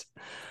out.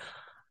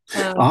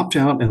 Opt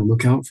out and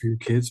look out for your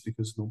kids,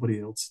 because nobody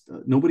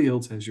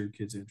else has your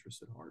kids'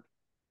 interest at heart.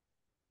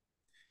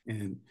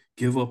 And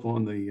give up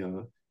on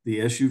the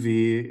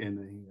SUV and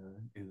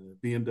the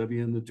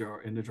BMW in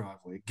the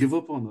driveway. Give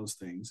up on those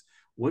things.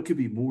 What could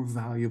be more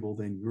valuable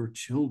than your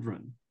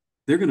children?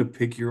 They're going to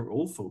pick your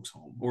old folks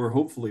home, or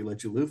hopefully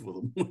let you live with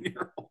them when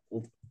you're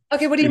old.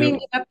 Okay, what do you mean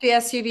know, up the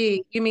SUV?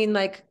 You mean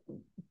like no,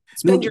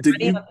 spend your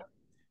money on?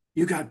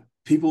 you got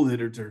people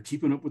that are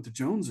keeping up with the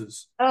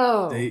Joneses.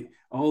 Oh, They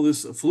all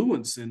this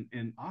affluence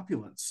and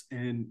opulence,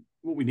 and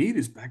what we need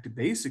is back to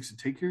basics and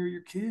take care of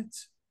your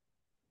kids.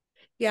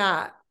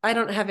 yeah. I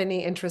don't have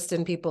any interest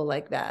in people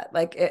like that.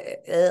 Like,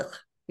 ugh,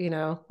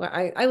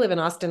 I live in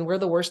Austin. We're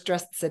the worst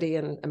dressed city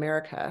in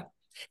America.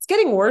 It's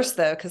getting worse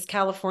though, because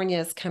California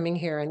is coming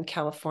here and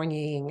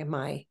Californiaing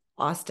my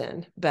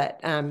Austin.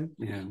 But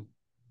Yeah.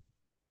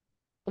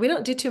 we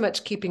don't do too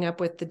much keeping up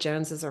with the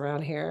Joneses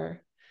around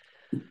here.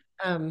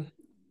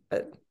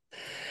 But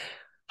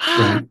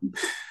Right.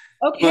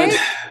 okay.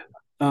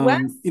 But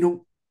Wes,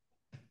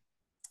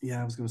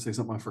 yeah, I was going to say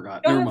something I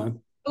forgot. go Never ahead. mind.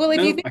 Well,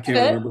 if you Nope, think I of can't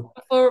it remember.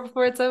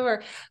 before it's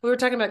over, we were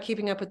talking about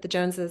keeping up with the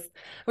Joneses.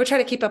 We're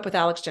trying to keep up with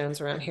Alex Jones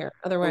around here.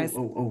 Otherwise,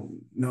 Oh,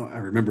 no, I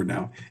remember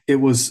now. It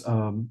was,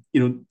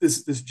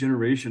 this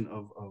generation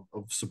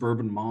of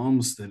suburban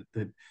moms that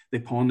they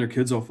pawn their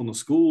kids off on the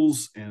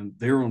schools, and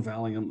they're on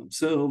Valium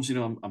themselves.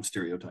 I'm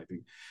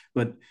stereotyping,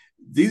 but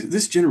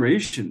this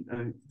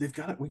generation, we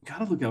got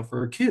to look out for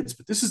our kids.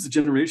 But this is the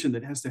generation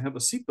that has to have a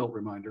seatbelt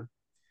reminder,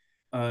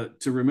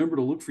 to remember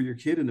to look for your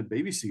kid in the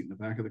baby seat in the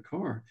back of the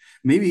car.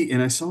 Maybe,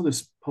 and I saw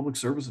this public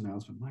service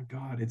announcement. My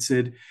God, it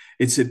said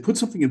put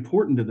something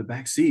important in the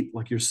back seat,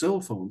 like your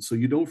cell phone, so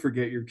you don't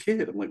forget your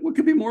kid. I'm like, what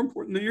could be more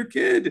important than your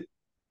kid?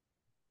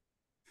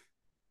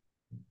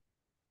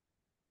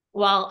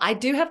 well, I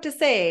do have to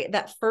say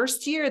that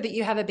first year that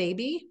you have a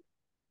baby,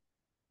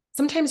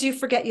 sometimes you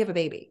forget you have a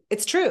baby.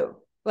 It's true.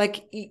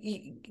 Like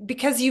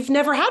because you've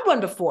never had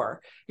one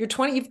before.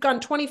 You've gone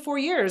 24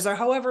 years or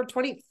however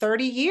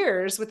 30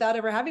 years without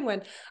ever having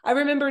one. I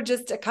remember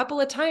just a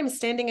couple of times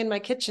standing in my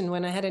kitchen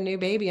when I had a new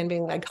baby and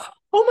being like,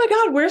 oh my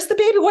God, where's the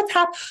baby? What's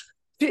happened?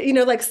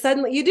 Like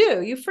suddenly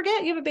you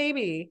forget you have a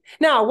baby.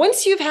 Now,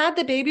 once you've had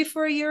the baby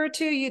for a year or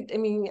two,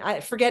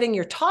 forgetting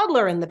your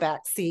toddler in the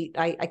back seat,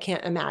 I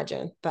can't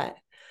imagine. But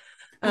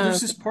Well,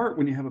 there's this part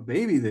when you have a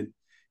baby that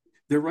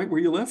they're right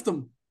where you left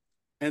them,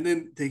 and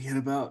then they get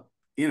about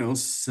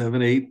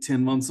 7, 8,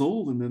 10 months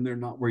old, and then they're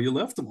not where you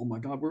left them. Oh my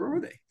God, where are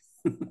they?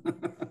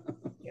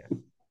 yeah.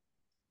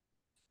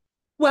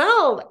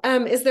 Well,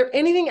 is there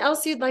anything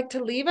else you'd like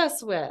to leave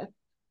us with?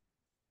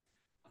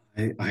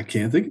 I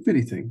can't think of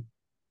anything.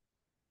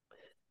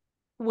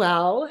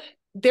 Well,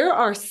 there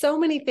are so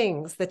many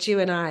things that you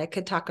and I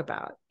could talk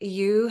about.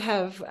 You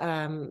have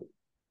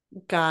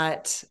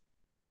got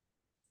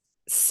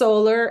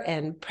solar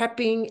and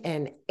prepping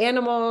and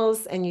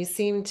animals, and you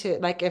seem to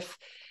like, if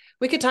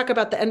we could talk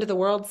about the end of the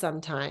world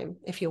sometime,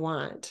 if you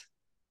want.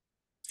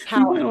 We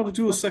might ought to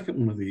do a second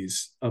one of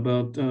these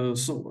about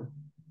solar,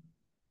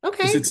 because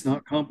Okay. it's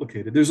not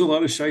complicated. There's a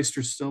lot of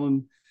shysters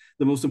selling.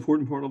 The most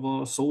important part of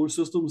all solar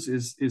systems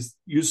is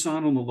you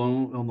sign on the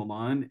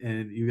line,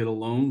 and you get a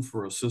loan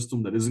for a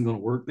system that isn't going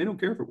to work. They don't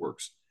care if it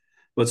works,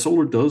 but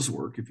solar does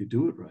work if you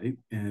do it right.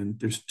 And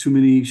there's too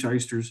many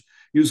shysters,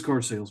 used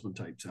car salesman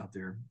types out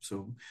there.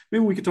 So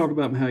maybe we could talk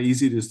about how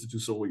easy it is to do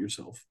solar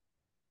yourself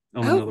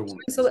on Oh, another one.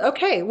 absolutely.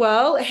 Okay.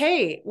 Well,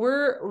 hey,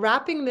 we're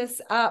wrapping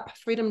this up,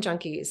 Freedom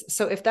Junkies.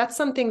 So if that's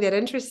something that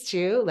interests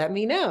you, let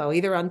me know,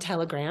 either on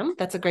Telegram.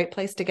 That's a great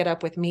place to get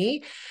up with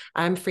me.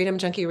 I'm Freedom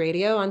Junkie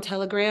Radio on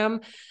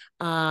Telegram.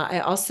 I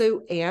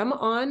also am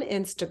on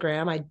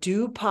Instagram. I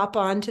do pop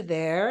onto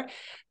there.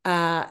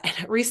 And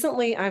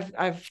recently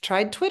I've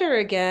tried Twitter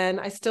again.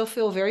 I still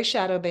feel very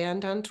shadow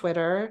banned on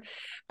Twitter.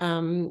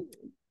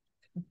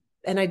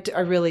 And I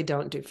really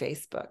don't do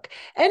Facebook.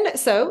 And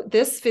so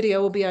this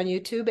video will be on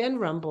YouTube and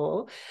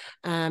Rumble.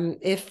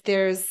 If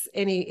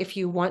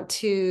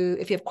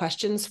you have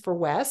questions for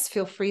Wes,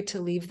 feel free to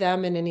leave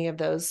them in any of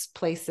those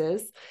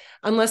places.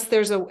 Unless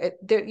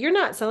you're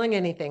not selling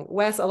anything.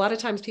 Wes, a lot of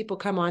times people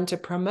come on to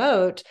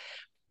promote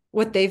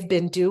what they've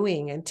been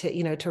doing and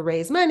to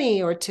raise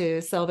money or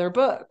to sell their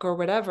book or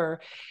whatever.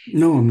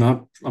 No,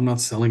 I'm not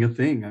selling a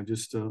thing. I'm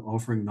just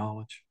offering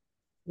knowledge.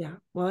 Yeah,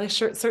 well, I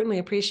certainly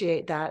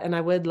appreciate that. And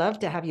I would love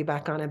to have you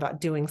back on about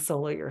doing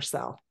solar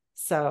yourself.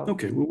 So,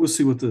 Okay, well, we'll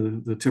see what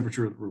the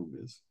temperature of the room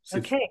is. See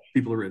if okay.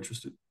 people are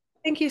interested.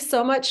 Thank you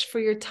so much for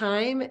your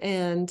time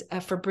and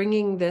for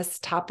bringing this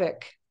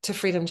topic to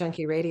Freedom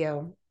Junkie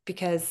Radio,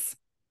 because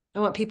I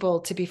want people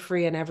to be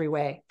free in every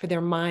way, for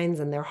their minds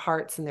and their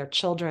hearts and their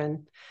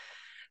children,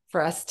 for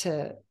us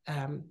to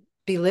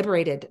be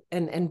liberated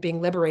and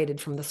being liberated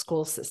from the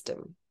school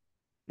system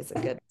is a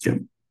good.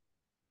 Yep.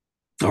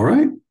 All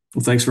right.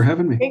 Well, thanks for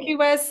having me. Thank you,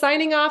 Wes.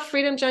 Signing off,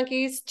 Freedom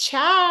Junkies.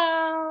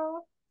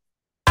 Ciao.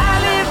 I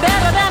live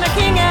better than a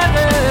king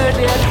ever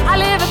did. I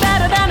live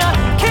better than a